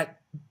get that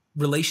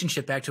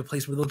relationship back to a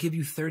place where they'll give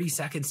you 30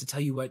 seconds to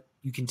tell you what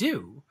you can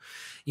do,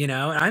 and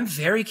I'm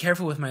very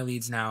careful with my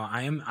leads now.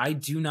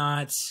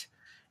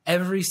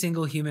 Every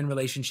single human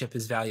relationship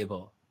is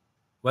valuable,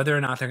 whether or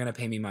not they're going to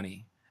pay me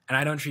money. And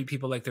I don't treat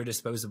people like they're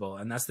disposable.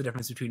 And that's the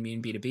difference between me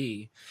and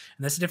B2B.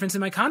 And that's the difference in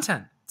my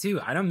content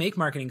too. I don't make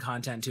marketing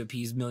content to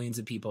appease millions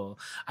of people.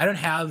 I don't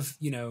have,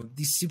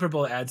 these Super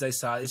Bowl ads I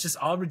saw. It's just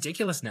all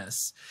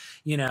ridiculousness,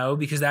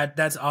 because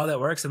that's all that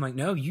works. I'm like,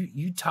 no,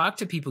 you talk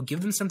to people,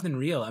 give them something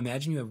real.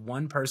 Imagine you have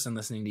one person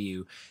listening to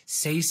you,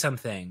 say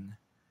something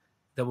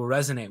that will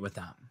resonate with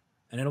them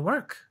and it'll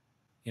work,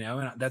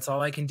 and that's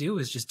all I can do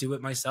is just do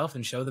it myself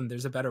and show them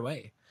there's a better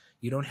way.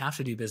 You don't have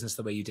to do business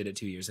the way you did it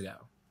 2 years ago.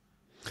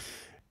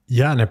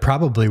 Yeah, and it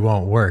probably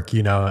won't work.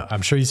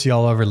 I'm sure you see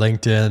all over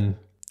LinkedIn,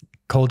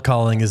 cold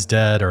calling is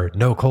dead, or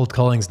no, cold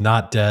calling's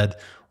not dead.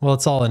 Well,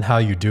 it's all in how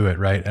you do it,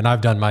 right? And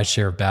I've done my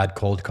share of bad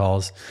cold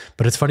calls.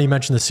 But it's funny you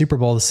mentioned the Super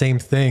Bowl, the same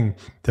thing.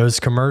 Those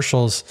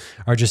commercials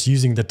are just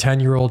using the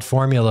 10-year-old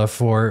formula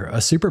for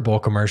a Super Bowl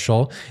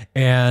commercial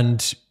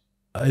and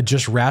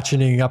just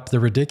ratcheting up the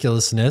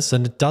ridiculousness,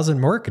 and it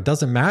doesn't work. It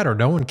doesn't matter.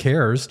 No one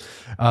cares.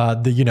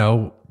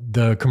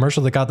 The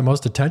commercial that got the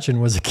most attention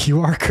was a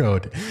QR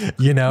code,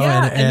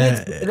 Yeah,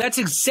 and that's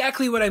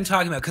exactly what I'm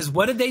talking about. Because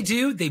what did they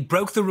do? They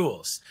broke the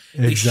rules.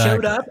 They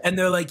showed up and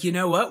they're like, you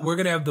know what? We're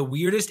going to have the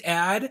weirdest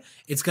ad.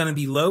 It's going to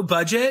be low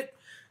budget.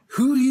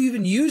 Who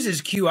even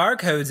uses QR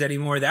codes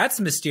anymore? That's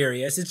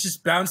mysterious. It's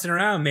just bouncing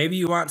around. Maybe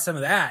you want some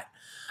of that.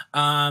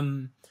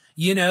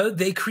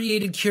 They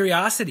created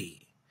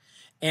curiosity.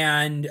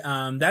 And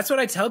that's what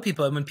I tell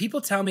people. And when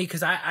people tell me,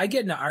 because I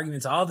get into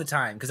arguments all the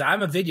time, because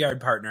I'm a Vidyard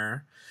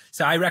partner.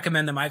 So I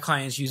recommend that my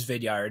clients use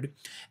Vidyard.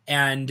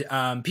 And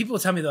people will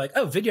tell me, they're like,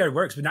 oh, Vidyard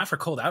works, but not for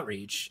cold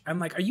outreach. I'm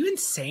like, are you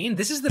insane?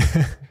 This is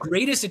the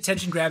greatest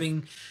attention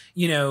grabbing,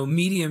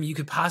 medium you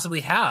could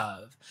possibly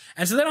have.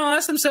 And so then I'll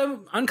ask them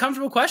some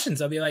uncomfortable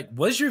questions. I'll be like,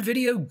 was your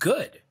video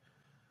good?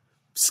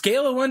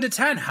 Scale of 1 to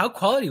 10, how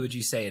quality would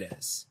you say it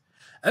is?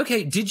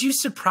 Okay, did you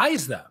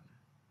surprise them?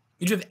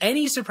 Did you have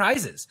any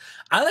surprises?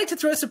 I like to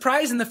throw a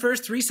surprise in the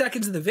first 3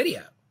 seconds of the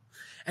video.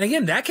 And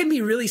again, that can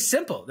be really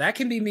simple. That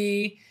can be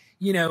me,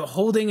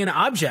 holding an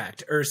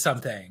object or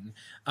something.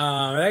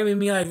 That would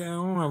be like,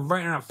 oh,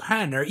 writing on a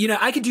pen, or,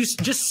 I could do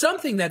just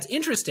something that's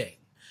interesting.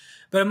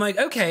 But I'm like,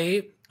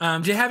 okay,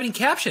 do you have any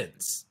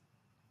captions?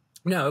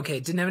 No, okay,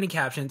 didn't have any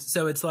captions.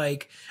 So it's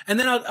like, and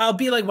then I'll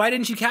be like, why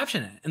didn't you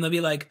caption it? And they'll be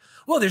like,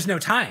 well, there's no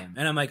time.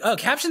 And I'm like, oh,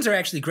 captions are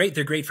actually great.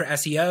 They're great for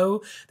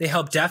SEO. They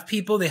help deaf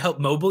people. They help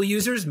mobile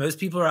users. Most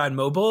people are on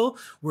mobile.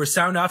 We're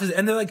sound off.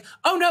 And they're like,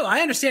 oh no, I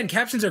understand.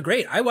 Captions are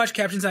great. I watch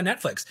captions on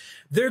Netflix.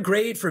 They're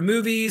great for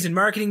movies and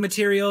marketing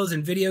materials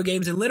and video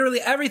games and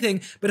literally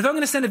everything. But if I'm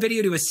going to send a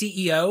video to a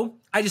CEO,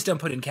 I just don't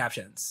put in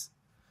captions.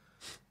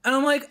 And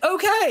I'm like,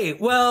 okay,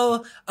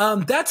 well,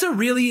 that's a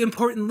really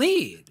important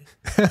lead,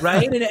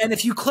 right? and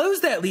if you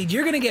close that lead,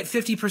 you're going to get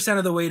 50%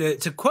 of the way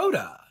to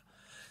quota.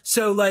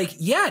 So like,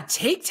 yeah,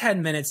 take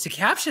 10 minutes to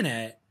caption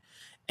it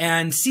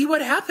and see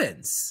what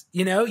happens.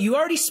 You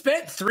already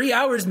spent 3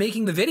 hours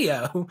making the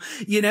video,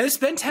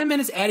 spend 10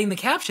 minutes adding the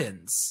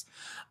captions.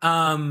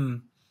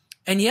 And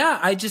yeah,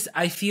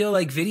 I feel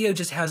like video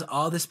just has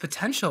all this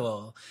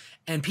potential.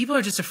 And people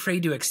are just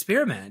afraid to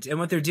experiment. And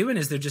what they're doing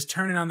is they're just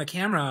turning on the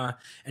camera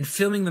and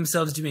filming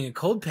themselves doing a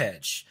cold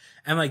pitch.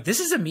 I'm like, this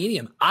is a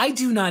medium. I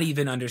do not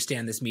even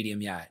understand this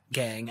medium yet,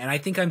 gang. And I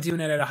think I'm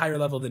doing it at a higher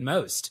level than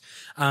most.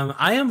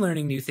 I am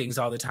learning new things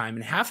all the time.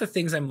 And half the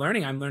things I'm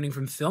learning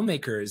from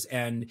filmmakers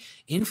and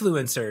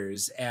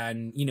influencers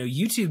and,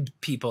 YouTube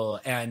people.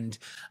 And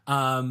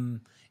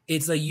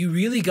it's like, you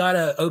really got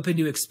to open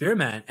to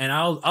experiment. And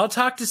I'll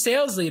talk to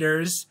sales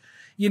leaders.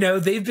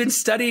 They've been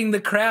studying the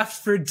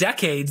craft for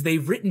decades.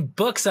 They've written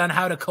books on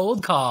how to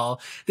cold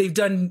call. They've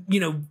done,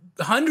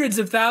 hundreds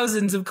of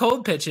thousands of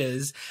cold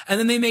pitches. And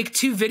then they make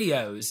 2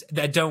 videos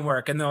that don't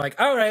work. And they're like,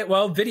 all right,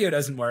 well, video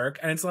doesn't work.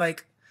 And it's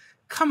like,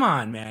 come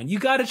on, man, you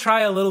got to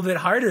try a little bit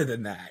harder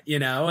than that,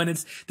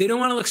 and they don't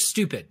want to look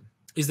stupid.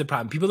 Is the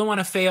problem. People don't want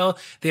to fail.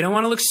 They don't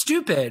want to look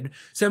stupid.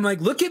 So I'm like,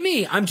 look at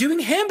me. I'm doing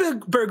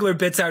Hamburglar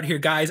bits out here,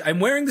 guys. I'm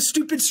wearing the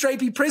stupid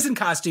stripy prison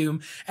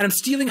costume and I'm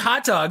stealing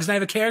hot dogs. And I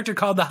have a character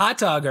called the Hot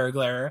Dog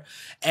Burglar.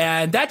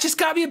 And that just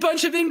got me a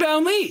bunch of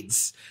inbound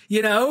leads,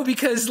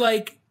 because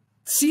like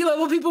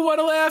C-level people want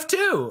to laugh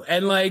too.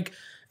 And like,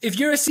 if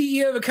you're a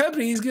CEO of a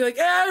company, he's gonna be like,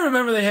 I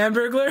remember the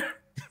Hamburglar.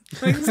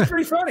 Like, it's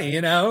pretty funny,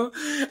 And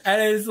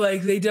it's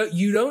like,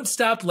 you don't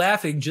stop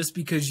laughing just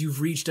because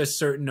you've reached a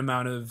certain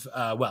amount of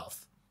wealth.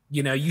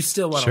 You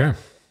still want to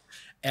laugh.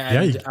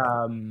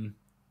 And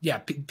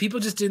people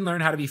just didn't learn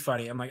how to be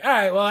funny. I'm like, all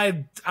right,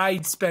 well, I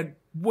spent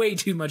way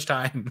too much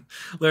time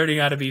learning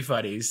how to be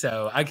funny,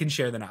 so I can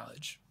share the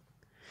knowledge.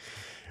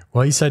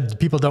 Well, you said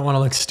people don't want to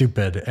look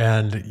stupid,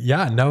 and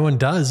yeah, no one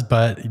does,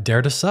 but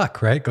dare to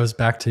suck, right? Goes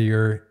back to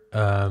your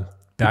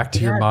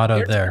your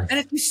motto there. And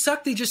if you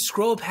suck, they just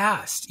scroll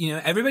past.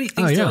 Everybody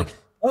thinks they're like,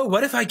 oh,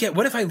 what if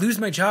I lose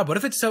my job? What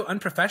if it's so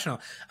unprofessional?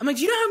 I'm like,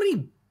 do you know how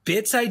many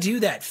bits I do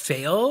that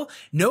fail?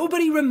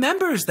 Nobody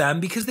remembers them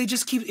because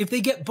if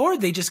they get bored,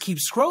 they just keep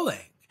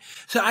scrolling.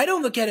 So I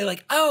don't look at it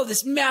like, oh,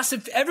 this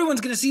massive,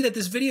 everyone's going to see that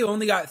this video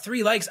only got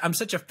 3 likes. I'm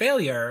such a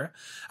failure.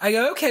 I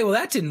go, okay, well,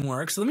 that didn't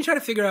work. So let me try to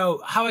figure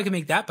out how I can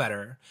make that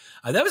better.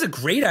 That was a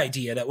great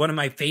idea that one of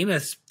my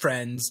famous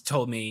friends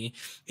told me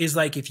is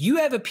like, if you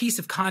have a piece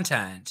of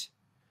content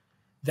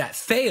that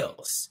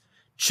fails,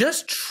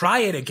 just try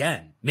it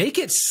again. Make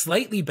it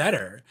slightly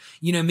better.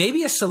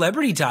 Maybe a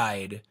celebrity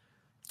died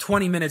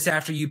 20 minutes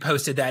after you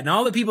posted that and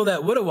all the people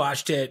that would have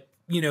watched it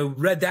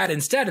read that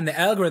instead. And the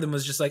algorithm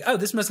was just like, oh,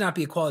 this must not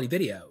be a quality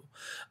video.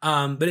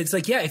 But it's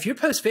like, yeah, if your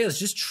post fails,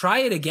 just try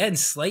it again,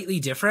 slightly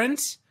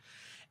different.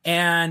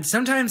 And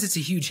sometimes it's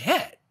a huge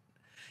hit,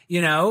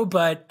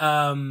 but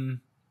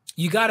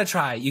you got to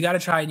try and you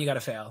got to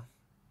fail.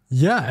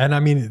 Yeah. And I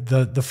mean,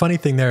 the funny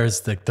thing there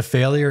is the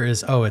failure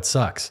is, oh, it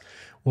sucks.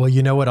 Well,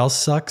 you know what else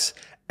sucks?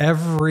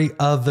 Every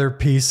other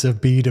piece of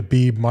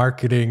B2B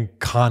marketing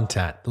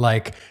content.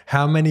 Like,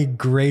 how many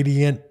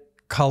gradient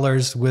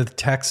colors with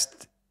text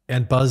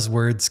and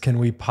buzzwords can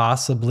we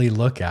possibly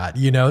look at?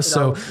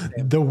 So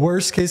the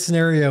worst case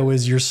scenario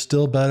is you're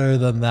still better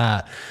than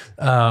that.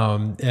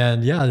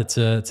 And yeah, it's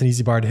an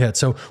easy bar to hit.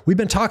 So we've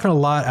been talking a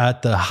lot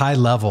at the high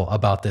level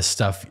about this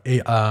stuff.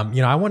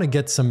 I want to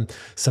get some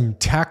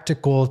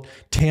tactical,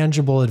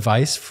 tangible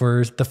advice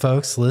for the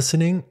folks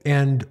listening.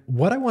 And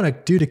what I want to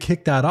do to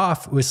kick that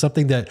off was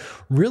something that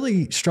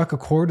really struck a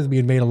chord with me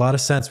and made a lot of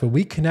sense. When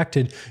we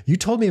connected, you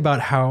told me about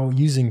how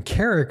using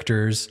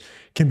characters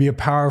can be a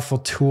powerful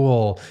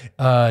tool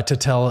to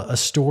tell a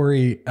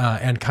story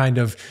and kind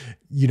of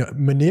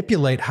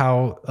manipulate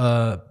how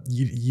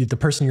the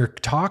person you're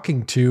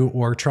talking to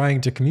or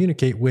trying to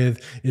communicate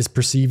with is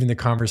perceiving the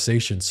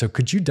conversation. So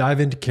could you dive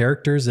into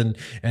characters and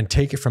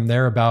take it from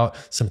there about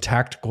some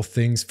tactical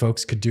things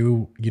folks could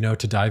do,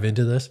 to dive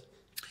into this?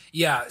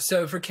 Yeah.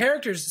 So for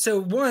characters,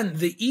 one,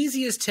 the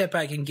easiest tip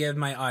I can give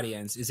my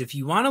audience is if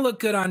you want to look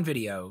good on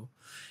video,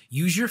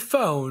 use your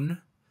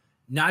phone,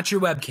 not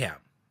your webcam.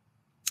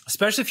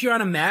 Especially if you're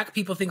on a Mac,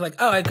 people think like,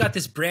 oh, I've got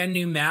this brand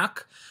new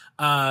Mac.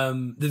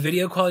 The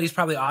video quality is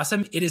probably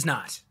awesome. It is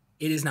not.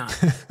 It is not.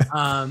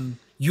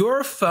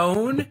 Your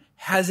phone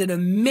has an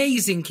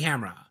amazing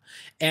camera.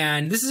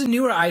 And this is a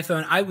newer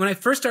iPhone. When I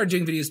first started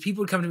doing videos,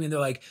 people would come to me and they're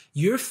like,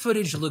 your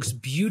footage looks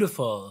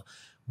beautiful.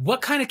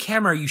 What kind of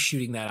camera are you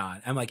shooting that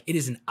on? I'm like, it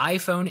is an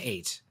iPhone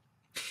 8.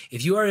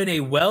 If you are in a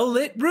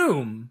well-lit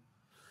room,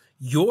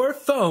 your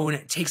phone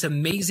takes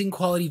amazing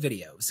quality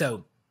video.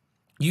 So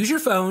use your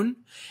phone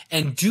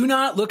and do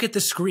not look at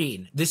the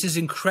screen. This is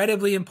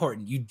incredibly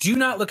important. You do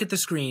not look at the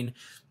screen.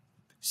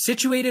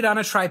 Situate it on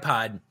a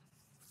tripod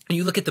and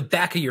you look at the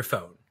back of your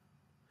phone.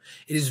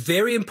 It is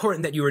very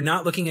important that you are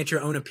not looking at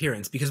your own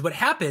appearance, because what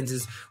happens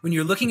is when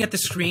you're looking at the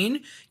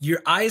screen,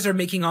 your eyes are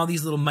making all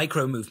these little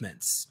micro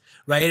movements,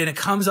 right? And it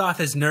comes off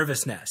as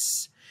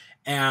nervousness,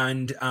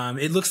 and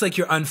it looks like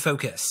you're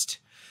unfocused.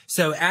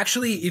 So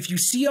actually, if you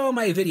see all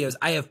my videos,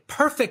 I have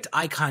perfect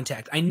eye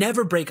contact. I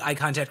never break eye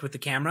contact with the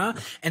camera,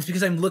 and it's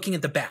because I'm looking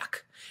at the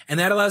back. And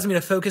that allows me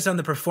to focus on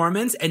the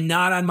performance and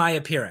not on my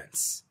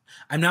appearance.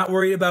 I'm not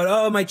worried about,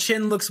 oh, my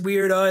chin looks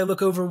weird. Oh, I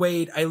look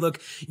overweight. I look,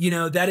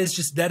 that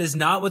is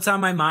not what's on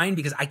my mind,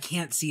 because I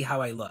can't see how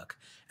I look.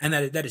 And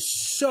that is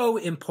so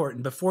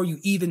important before you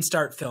even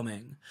start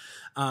filming.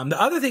 The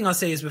other thing I'll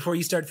say is, before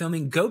you start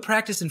filming, go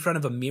practice in front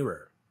of a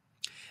mirror.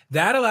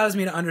 That allows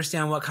me to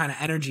understand what kind of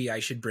energy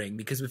I should bring,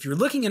 because if you're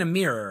looking in a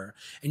mirror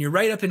and you're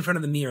right up in front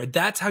of the mirror,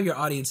 that's how your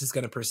audience is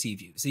going to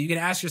perceive you. So you can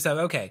ask yourself,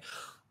 okay,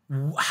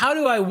 how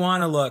do I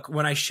want to look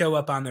when I show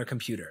up on their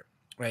computer,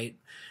 right?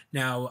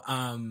 Now,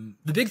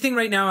 the big thing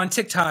right now on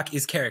TikTok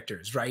is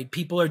characters, right?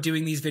 People are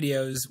doing these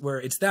videos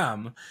where it's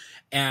them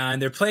and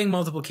they're playing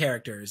multiple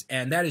characters,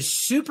 and that is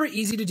super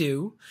easy to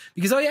do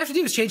because all you have to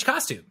do is change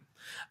costume.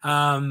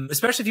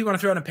 Especially if you want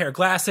to throw on a pair of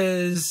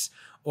glasses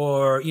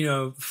or,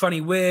 funny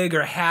wig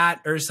or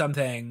hat or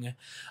something.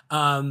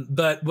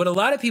 But what a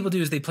lot of people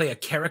do is they play a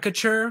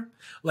caricature.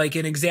 Like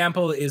an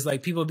example is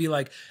like, people be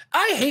like,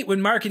 I hate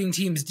when marketing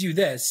teams do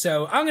this,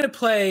 so I'm going to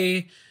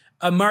play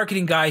a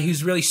marketing guy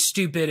who's really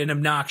stupid and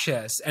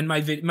obnoxious, and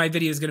my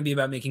video is going to be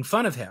about making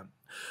fun of him.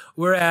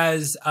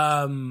 Whereas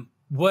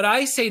what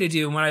I say to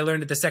do, and what I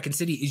learned at the Second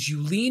City, is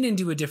you lean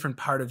into a different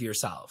part of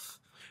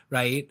yourself,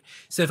 right?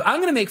 So if I'm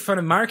going to make fun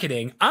of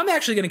marketing, I'm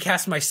actually going to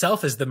cast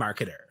myself as the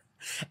marketer.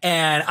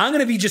 And I'm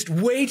going to be just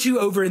way too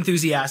over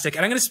enthusiastic,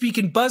 and I'm going to speak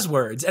in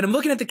buzzwords, and I'm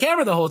looking at the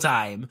camera the whole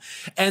time.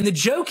 And the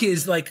joke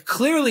is like,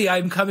 clearly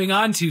I'm coming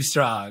on too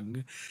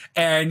strong.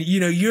 And,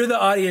 you're the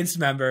audience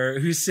member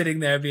who's sitting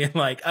there being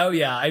like, oh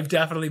yeah, I've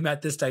definitely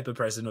met this type of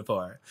person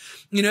before,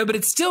 but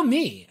it's still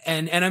me.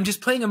 And I'm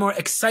just playing a more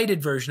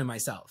excited version of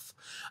myself.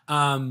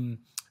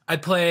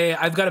 I've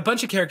got a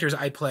bunch of characters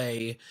I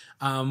play.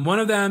 One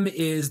of them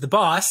is the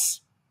boss.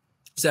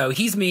 So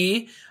he's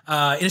me, in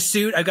a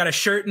suit. I've got a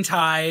shirt and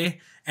tie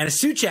and a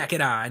suit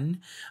jacket on.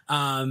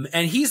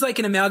 And he's like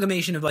an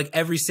amalgamation of like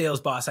every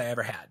sales boss I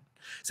ever had.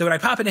 So when I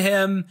pop into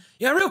him,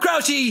 I'm real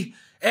grouchy.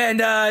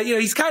 And,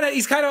 he's kind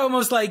of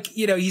almost like,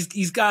 he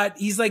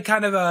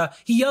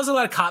yells a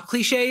lot of cop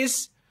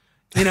cliches,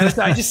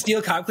 so I just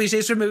steal cop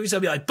cliches from movies.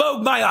 I'll be like,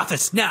 Bogue, my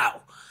office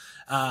now.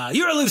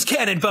 You're a loose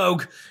cannon,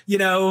 Bogue.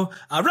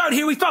 Around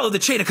here we follow the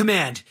chain of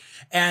command.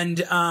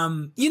 And,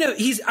 I'm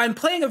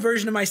playing a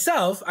version of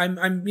myself.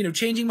 I'm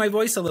changing my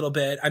voice a little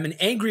bit. I'm an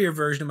angrier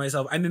version of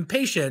myself. I'm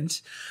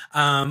impatient.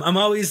 I'm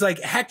always like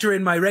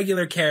hectoring my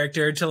regular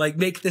character to like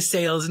make the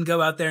sales and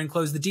go out there and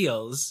close the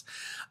deals.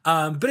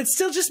 But it's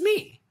still just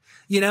me,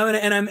 and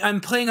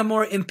I'm playing a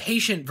more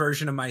impatient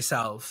version of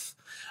myself.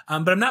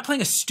 But I'm not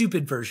playing a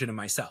stupid version of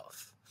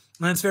myself.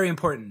 And that's very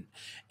important.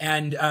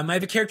 And I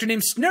have a character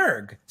named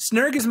Snurg.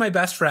 Snurg is my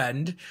best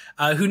friend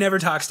who never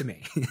talks to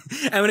me.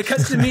 And when it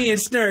comes to me and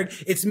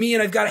Snurg, it's me,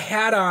 and I've got a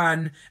hat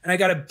on and I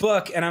got a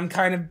book and I'm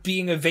kind of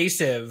being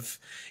evasive,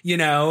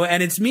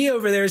 and it's me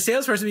over there, a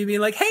salesperson, me being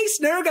like, hey,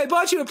 Snurg, I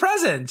bought you a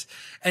present.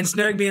 And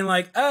Snurg being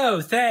like,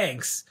 oh,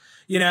 thanks.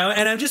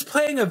 And I'm just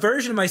playing a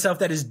version of myself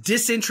that is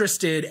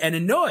disinterested and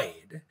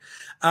annoyed.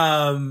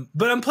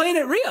 But I'm playing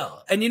it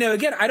real. And,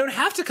 again, I don't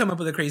have to come up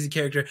with a crazy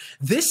character.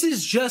 This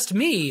is just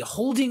me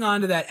holding on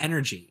to that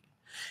energy.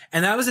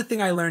 And that was the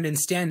thing I learned in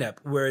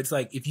stand-up, where it's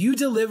like, if you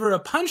deliver a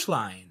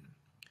punchline,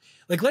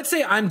 like, let's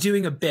say I'm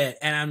doing a bit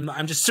and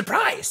I'm just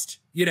surprised,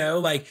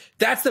 like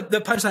that's the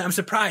punchline. I'm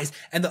surprised.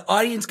 And the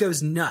audience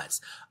goes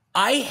nuts.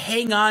 I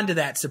hang on to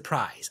that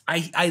surprise.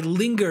 I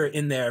linger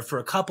in there for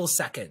a couple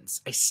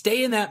seconds. I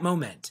stay in that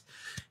moment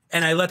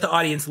and I let the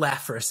audience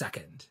laugh for a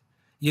second.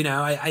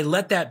 I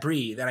let that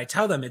breathe, and I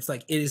tell them it's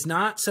like, it is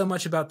not so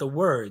much about the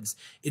words.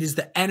 It is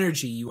the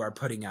energy you are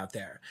putting out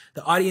there.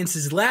 The audience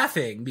is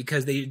laughing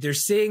because they're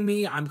seeing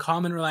me. I'm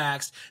calm and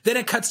relaxed. Then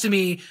it cuts to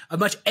me, a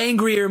much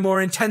angrier,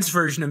 more intense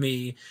version of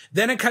me.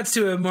 Then it cuts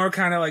to a more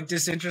kind of like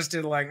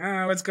disinterested, like,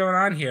 oh, what's going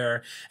on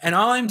here? And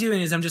all I'm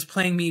doing is I'm just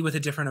playing me with a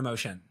different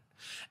emotion.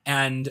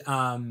 And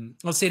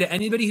I'll say to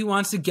anybody who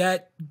wants to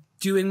get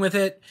doing with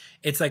it,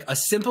 it's like a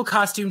simple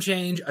costume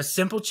change, a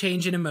simple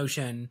change in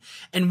emotion.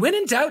 And when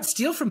in doubt,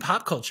 steal from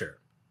pop culture.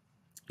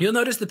 You'll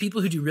notice the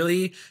people who do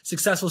really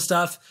successful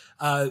stuff,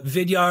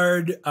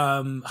 Vidyard,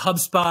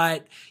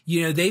 HubSpot,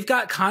 they've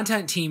got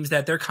content teams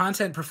that their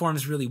content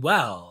performs really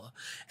well.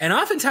 And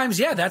oftentimes,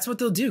 yeah, that's what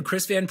they'll do.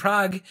 Chris Van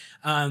Prague,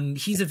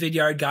 he's a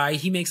Vidyard guy.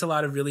 He makes a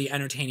lot of really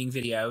entertaining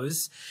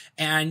videos.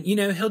 And, you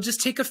know, he'll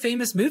just take a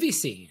famous movie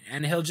scene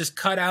and he'll just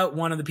cut out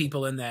one of the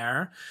people in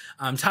there.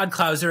 Todd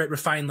Clauser at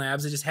Refine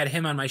Labs, I just had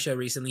him on my show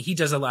recently. He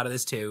does a lot of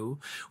this too,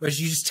 where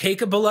you just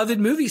take a beloved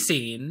movie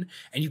scene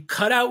and you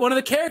cut out one of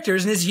the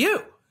characters and it's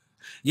you.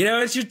 You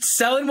know, it's you're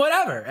selling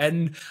whatever.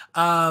 And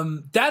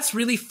that's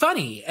really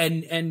funny.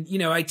 And, you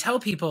know, I tell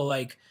people,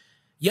 like,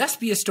 yes,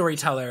 be a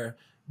storyteller.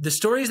 The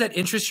stories that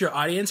interest your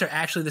audience are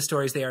actually the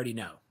stories they already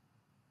know.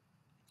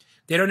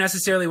 They don't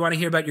necessarily want to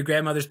hear about your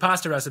grandmother's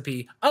pasta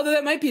recipe, although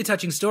that might be a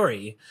touching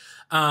story.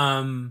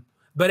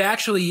 But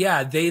actually,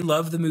 yeah, they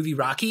love the movie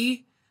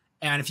Rocky.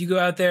 And if you go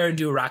out there and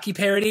do a Rocky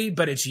parody,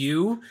 but it's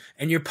you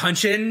and you're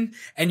punching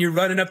and you're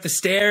running up the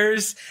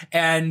stairs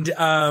and, you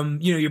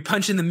know, you're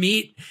punching the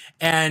meat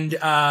and, you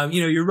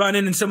know, you're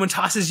running and someone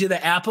tosses you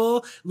the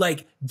apple,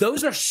 like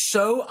those are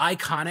so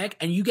iconic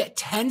and you get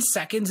 10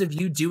 seconds of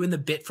you doing the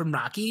bit from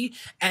Rocky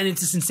and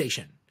it's a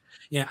sensation.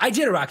 Yeah, I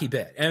did a Rocky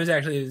bit and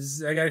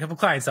I got a couple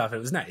clients off it. It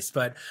was nice.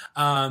 But,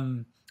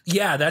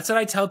 yeah, that's what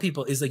I tell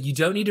people is like, you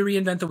don't need to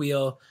reinvent the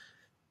wheel.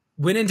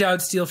 When in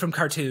doubt, steal from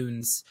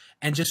cartoons.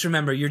 And just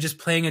remember, you're just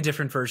playing a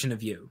different version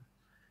of you,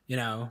 you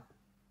know?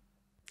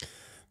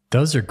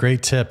 Those are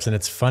great tips. And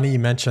it's funny you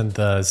mentioned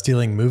the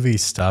stealing movie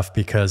stuff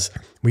because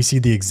we see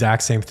the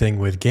exact same thing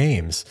with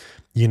games.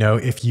 You know,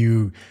 if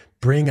you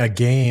bring a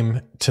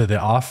game to the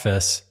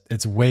office,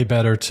 it's way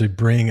better to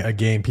bring a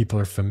game people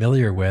are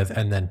familiar with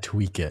and then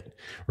tweak it,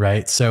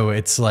 right? So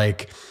it's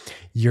like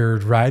you're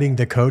riding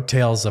the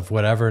coattails of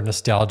whatever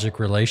nostalgic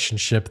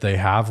relationship they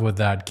have with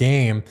that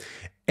game.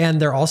 And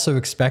they're also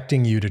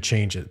expecting you to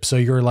change it. So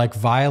you're like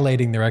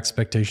violating their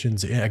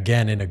expectations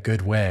again in a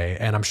good way.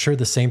 And I'm sure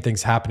the same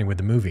thing's happening with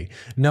the movie.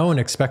 No one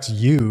expects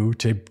you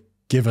to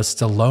give a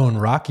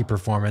Stallone Rocky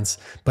performance,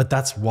 but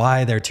that's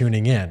why they're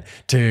tuning in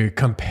to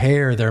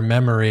compare their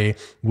memory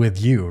with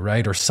you,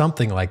 right? Or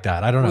something like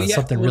that. I don't know. Well, yeah,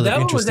 something really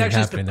that interesting one was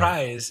actually happening a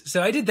surprise.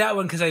 So I did that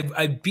one because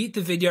I beat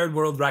the Vidyard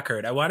world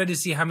record. I wanted to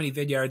see how many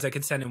Vidyards I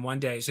could send in one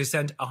day. So I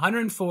sent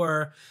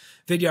 104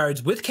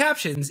 Vidyards with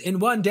captions in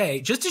one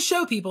day just to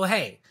show people,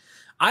 hey,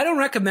 I don't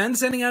recommend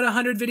sending out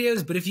 100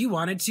 videos, but if you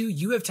wanted to,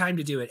 you have time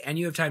to do it, and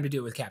you have time to do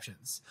it with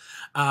captions.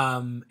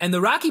 And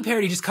the Rocky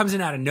parody just comes in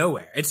out of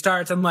nowhere. It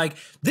starts, I'm like,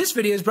 this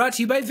video is brought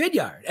to you by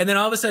Vidyard. And then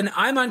all of a sudden,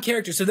 I'm on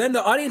character. So then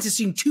the audience is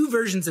seeing two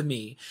versions of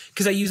me,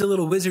 because I use a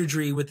little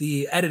wizardry with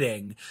the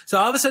editing. So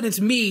all of a sudden, it's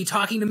me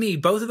talking to me.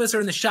 Both of us are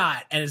in the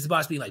shot, and it's the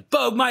boss being like,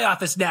 Bogue, my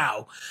office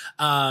now.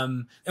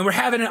 And we're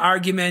having an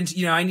argument.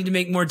 You know, I need to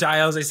make more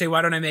dials. I say,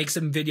 why don't I make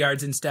some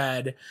Vidyards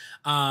instead?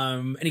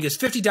 And he goes,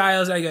 50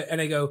 dials. And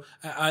I go,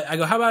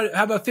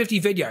 how about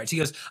 50 Vidyards? He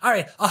goes, all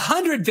right,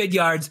 100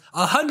 Vidyards,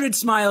 100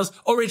 smiles,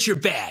 or it's your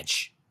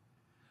badge.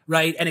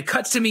 Right? And it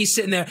cuts to me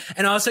sitting there,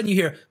 and all of a sudden you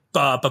hear,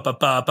 ba, ba, ba,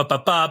 ba, ba,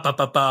 ba, ba, ba,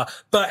 ba, ba,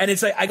 ba. And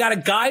it's like, I got a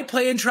guy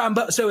playing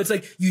trombone. So it's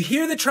like, you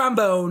hear the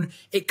trombone,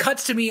 it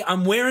cuts to me,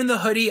 I'm wearing the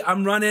hoodie,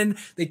 I'm running,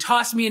 they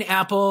toss me an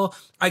apple,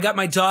 I got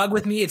my dog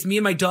with me, it's me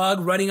and my dog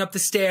running up the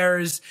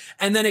stairs,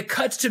 and then it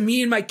cuts to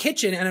me in my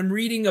kitchen, and I'm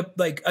reading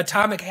like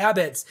Atomic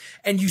Habits,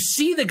 and you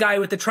see the guy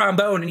with the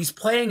trombone, and he's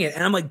playing it,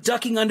 and I'm like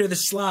ducking under the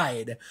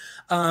slide.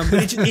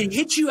 But it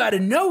hits you out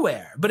of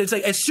nowhere. But it's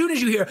like, as soon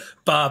as you hear,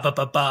 ba, ba,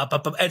 ba, ba, ba,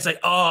 ba, it's like,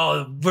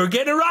 oh, we're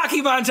getting a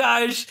Rocky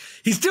montage.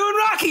 He's doing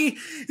Rocky,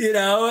 you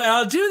know, and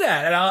I'll do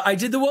that. And I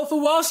did The Wolf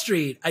of Wall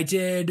Street. I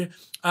did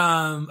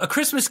A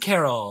Christmas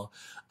Carol.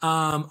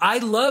 I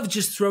love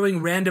just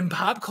throwing random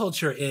pop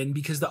culture in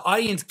because the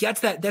audience gets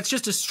that. That's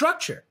just a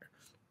structure.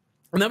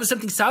 And that was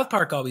something South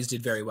Park always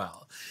did very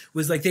well,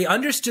 was like they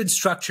understood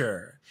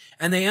structure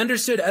and they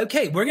understood,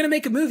 okay, we're going to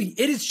make a movie.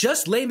 It is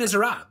just Les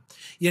Miserables,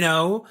 you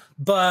know,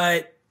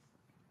 but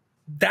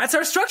that's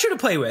our structure to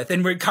play with.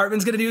 And what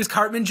Cartman's going to do is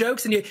Cartman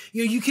jokes, and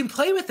you can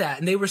play with that.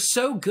 And they were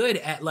so good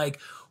at like,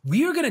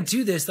 we are going to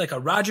do this like a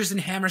Rodgers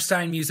and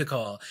Hammerstein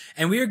musical,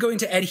 and we are going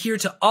to adhere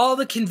to all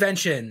the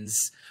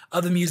conventions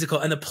of the musical,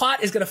 and the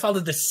plot is going to follow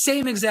the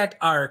same exact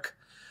arc,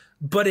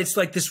 but it's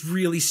like this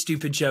really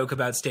stupid joke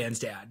about Stan's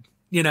dad,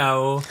 you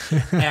know.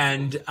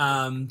 And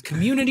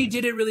Community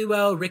did it really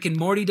well, Rick and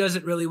Morty does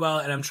it really well,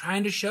 and I'm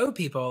trying to show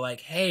people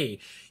like, hey,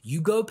 you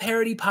go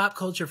parody pop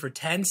culture for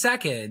 10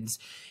 seconds,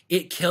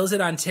 it kills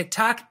it on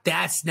TikTok,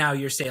 that's now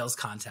your sales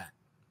content.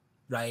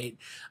 Right?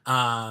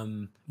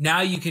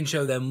 Now you can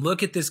show them,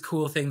 look at this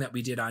cool thing that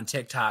we did on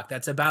TikTok.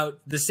 That's about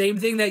the same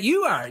thing that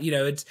you are. You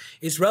know,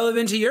 it's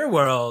relevant to your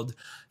world.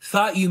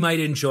 Thought you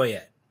might enjoy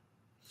it.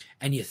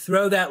 And you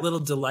throw that little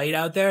delight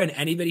out there, and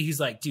anybody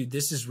who's like, dude,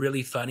 this is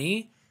really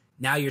funny.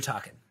 Now you're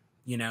talking.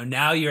 You know,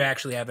 now you're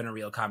actually having a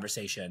real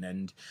conversation.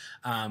 And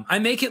I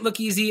make it look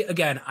easy.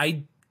 Again,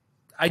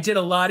 I did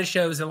a lot of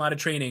shows and a lot of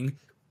training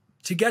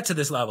to get to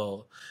this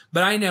level,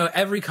 but I know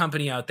every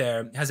company out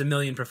there has a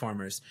million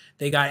performers.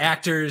 They got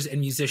actors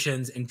and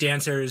musicians and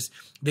dancers.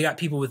 They got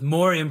people with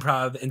more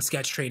improv and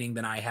sketch training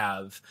than I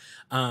have.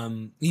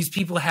 These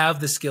people have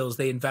the skills.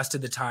 They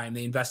invested the time.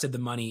 They invested the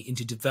money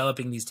into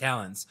developing these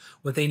talents.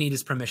 What they need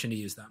is permission to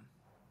use them.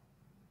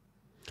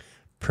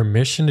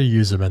 Permission to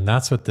use them. And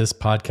that's what this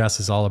podcast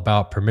is all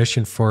about.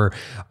 Permission for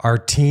our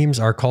teams,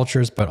 our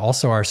cultures, but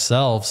also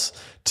ourselves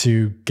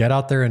to get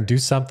out there and do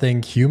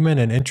something human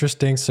and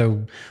interesting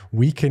so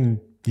we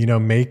can,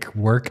 make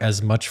work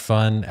as much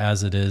fun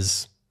as it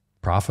is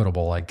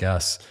profitable, I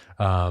guess,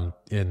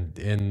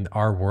 in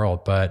our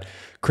world. But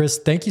Chris,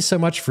 thank you so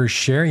much for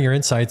sharing your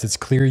insights. It's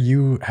clear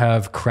you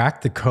have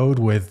cracked the code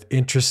with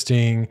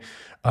interesting,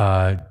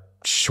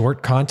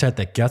 short content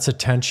that gets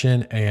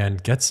attention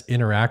and gets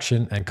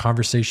interaction and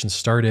conversation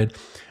started.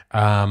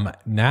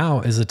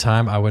 Now is the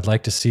time I would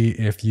like to see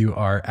if you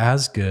are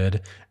as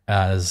good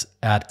as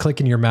at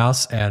clicking your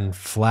mouse and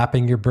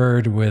flapping your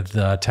bird with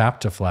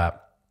tap to flap.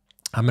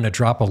 I'm going to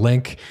drop a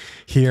link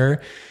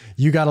here.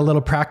 You got a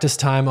little practice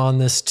time on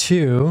this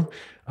too.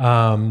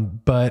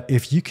 But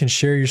if you can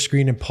share your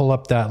screen and pull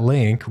up that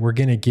link, we're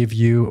going to give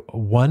you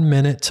 1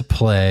 minute to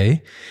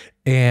play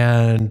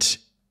and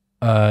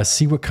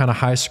see what kind of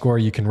high score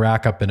you can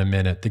rack up in a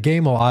minute. The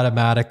game will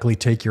automatically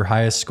take your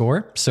highest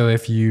score. So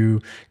if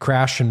you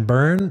crash and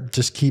burn,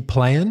 just keep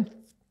playing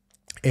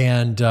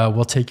and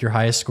we'll take your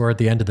highest score at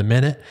the end of the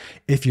minute.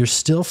 If you're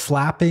still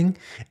flapping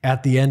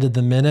at the end of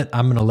the minute,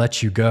 I'm going to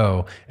let you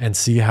go and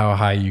see how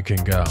high you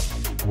can go.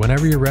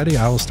 Whenever you're ready,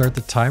 I will start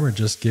the timer.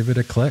 Just give it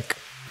a click.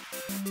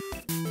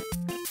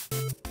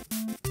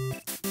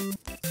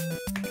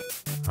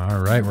 All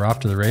right, we're off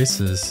to the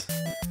races.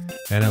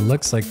 And it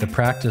looks like the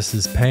practice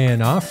is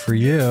paying off for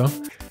you.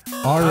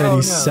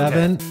 Already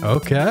 7.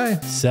 Okay,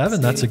 7.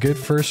 Sweet. That's a good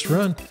first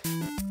run.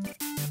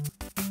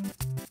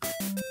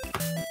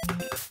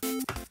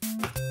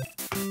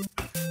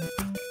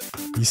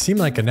 You seem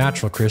like a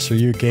natural, Chris. Are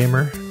you a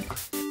gamer?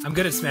 I'm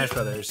good at Smash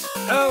Brothers.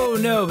 Oh,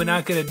 no, but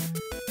not good at...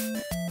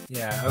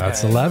 Yeah, okay.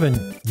 That's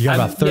 11. You got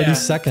about 30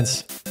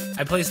 seconds.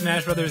 I play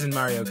Smash Brothers and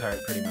Mario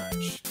Kart pretty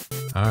much.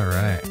 All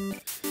right.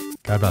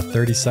 Got about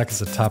 30 seconds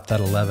to top that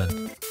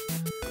 11.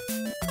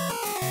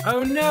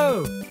 Oh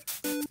no!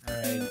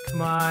 Alright,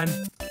 come on.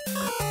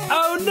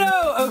 Oh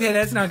no! Okay,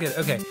 that's not good.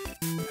 Okay,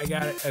 I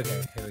got it.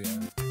 Okay, here we go.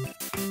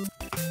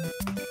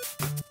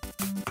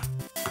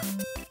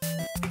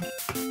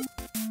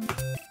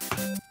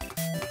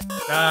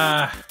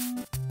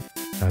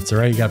 That's all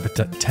right. You got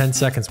 10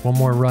 seconds. One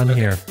more run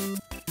here.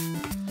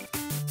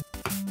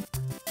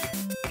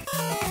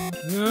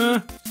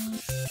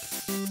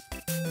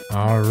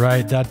 All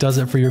right, that does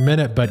it for your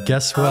minute, but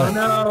guess what? Oh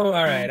no! All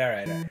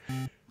right.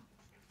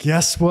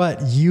 Guess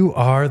what? You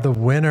are the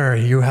winner.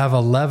 You have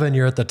 11.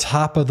 You're at the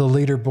top of the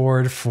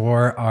leaderboard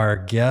for our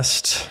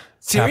guest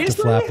Tap to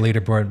Flap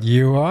leaderboard.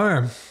 You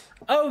are.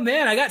 Oh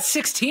man, I got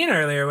 16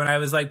 earlier when I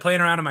was like playing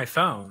around on my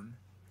phone.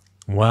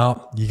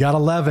 Well, you got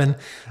 11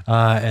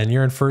 and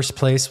you're in first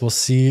place. We'll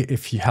see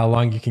how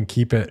long you can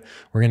keep it.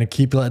 We're going to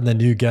keep letting the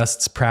new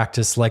guests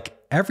practice like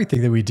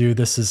everything that we do.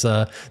 This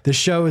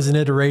show is an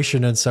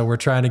iteration. And so we're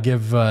trying to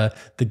give the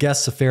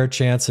guests a fair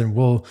chance, and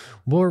we're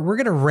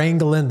going to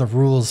wrangle in the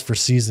rules for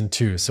season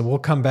 2. So we'll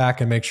come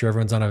back and make sure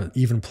everyone's on an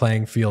even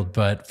playing field.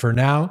 But for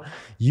now,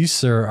 you,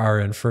 sir,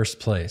 are in first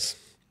place.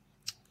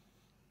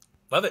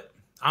 Love it.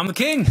 I'm the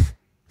king.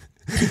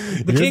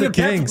 The king of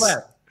Tap to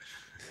Flap.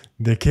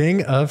 The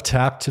king of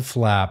Tap to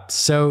Flap.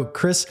 So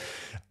Chris,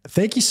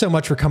 thank you so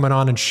much for coming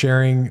on and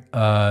sharing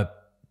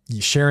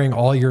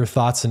all your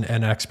thoughts and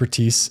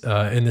expertise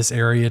in this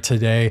area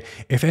today.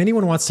 If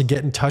anyone wants to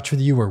get in touch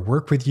with you or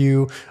work with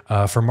you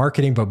for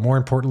marketing, but more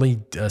importantly,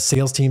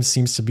 sales teams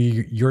seems to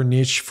be your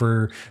niche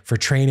for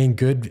training,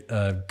 good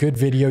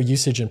video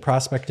usage and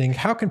prospecting.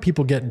 How can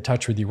people get in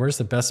touch with you? Where's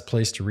the best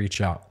place to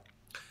reach out?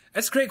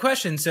 That's a great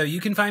question. So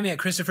you can find me at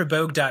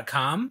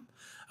christopherbogue.com.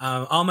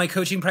 All my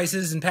coaching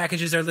prices and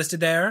packages are listed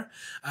there.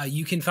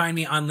 You can find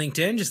me on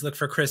LinkedIn. Just look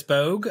for Chris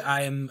Bogue.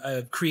 I am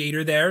a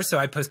creator there, so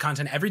I post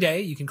content every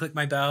day. You can click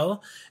my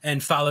bell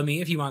and follow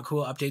me if you want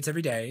cool updates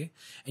every day.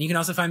 And you can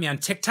also find me on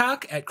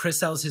TikTok at Chris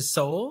Sells His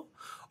Soul,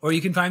 or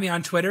you can find me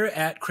on Twitter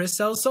at Chris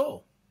Sells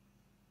Soul.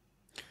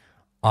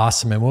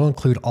 Awesome. And we'll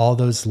include all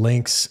those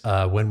links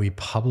when we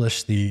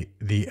publish the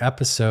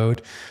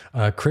episode.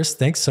 Chris,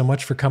 thanks so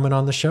much for coming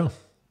on the show.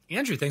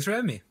 Andrew, thanks for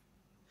having me.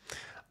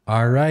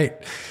 All right.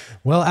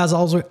 Well, as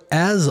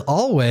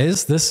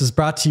always, this is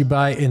brought to you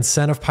by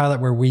Incentive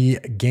Pilot, where we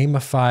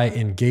gamify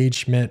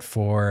engagement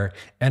for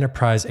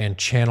enterprise and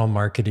channel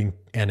marketing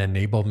and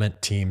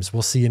enablement teams.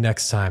 We'll see you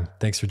next time.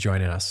 Thanks for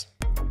joining us.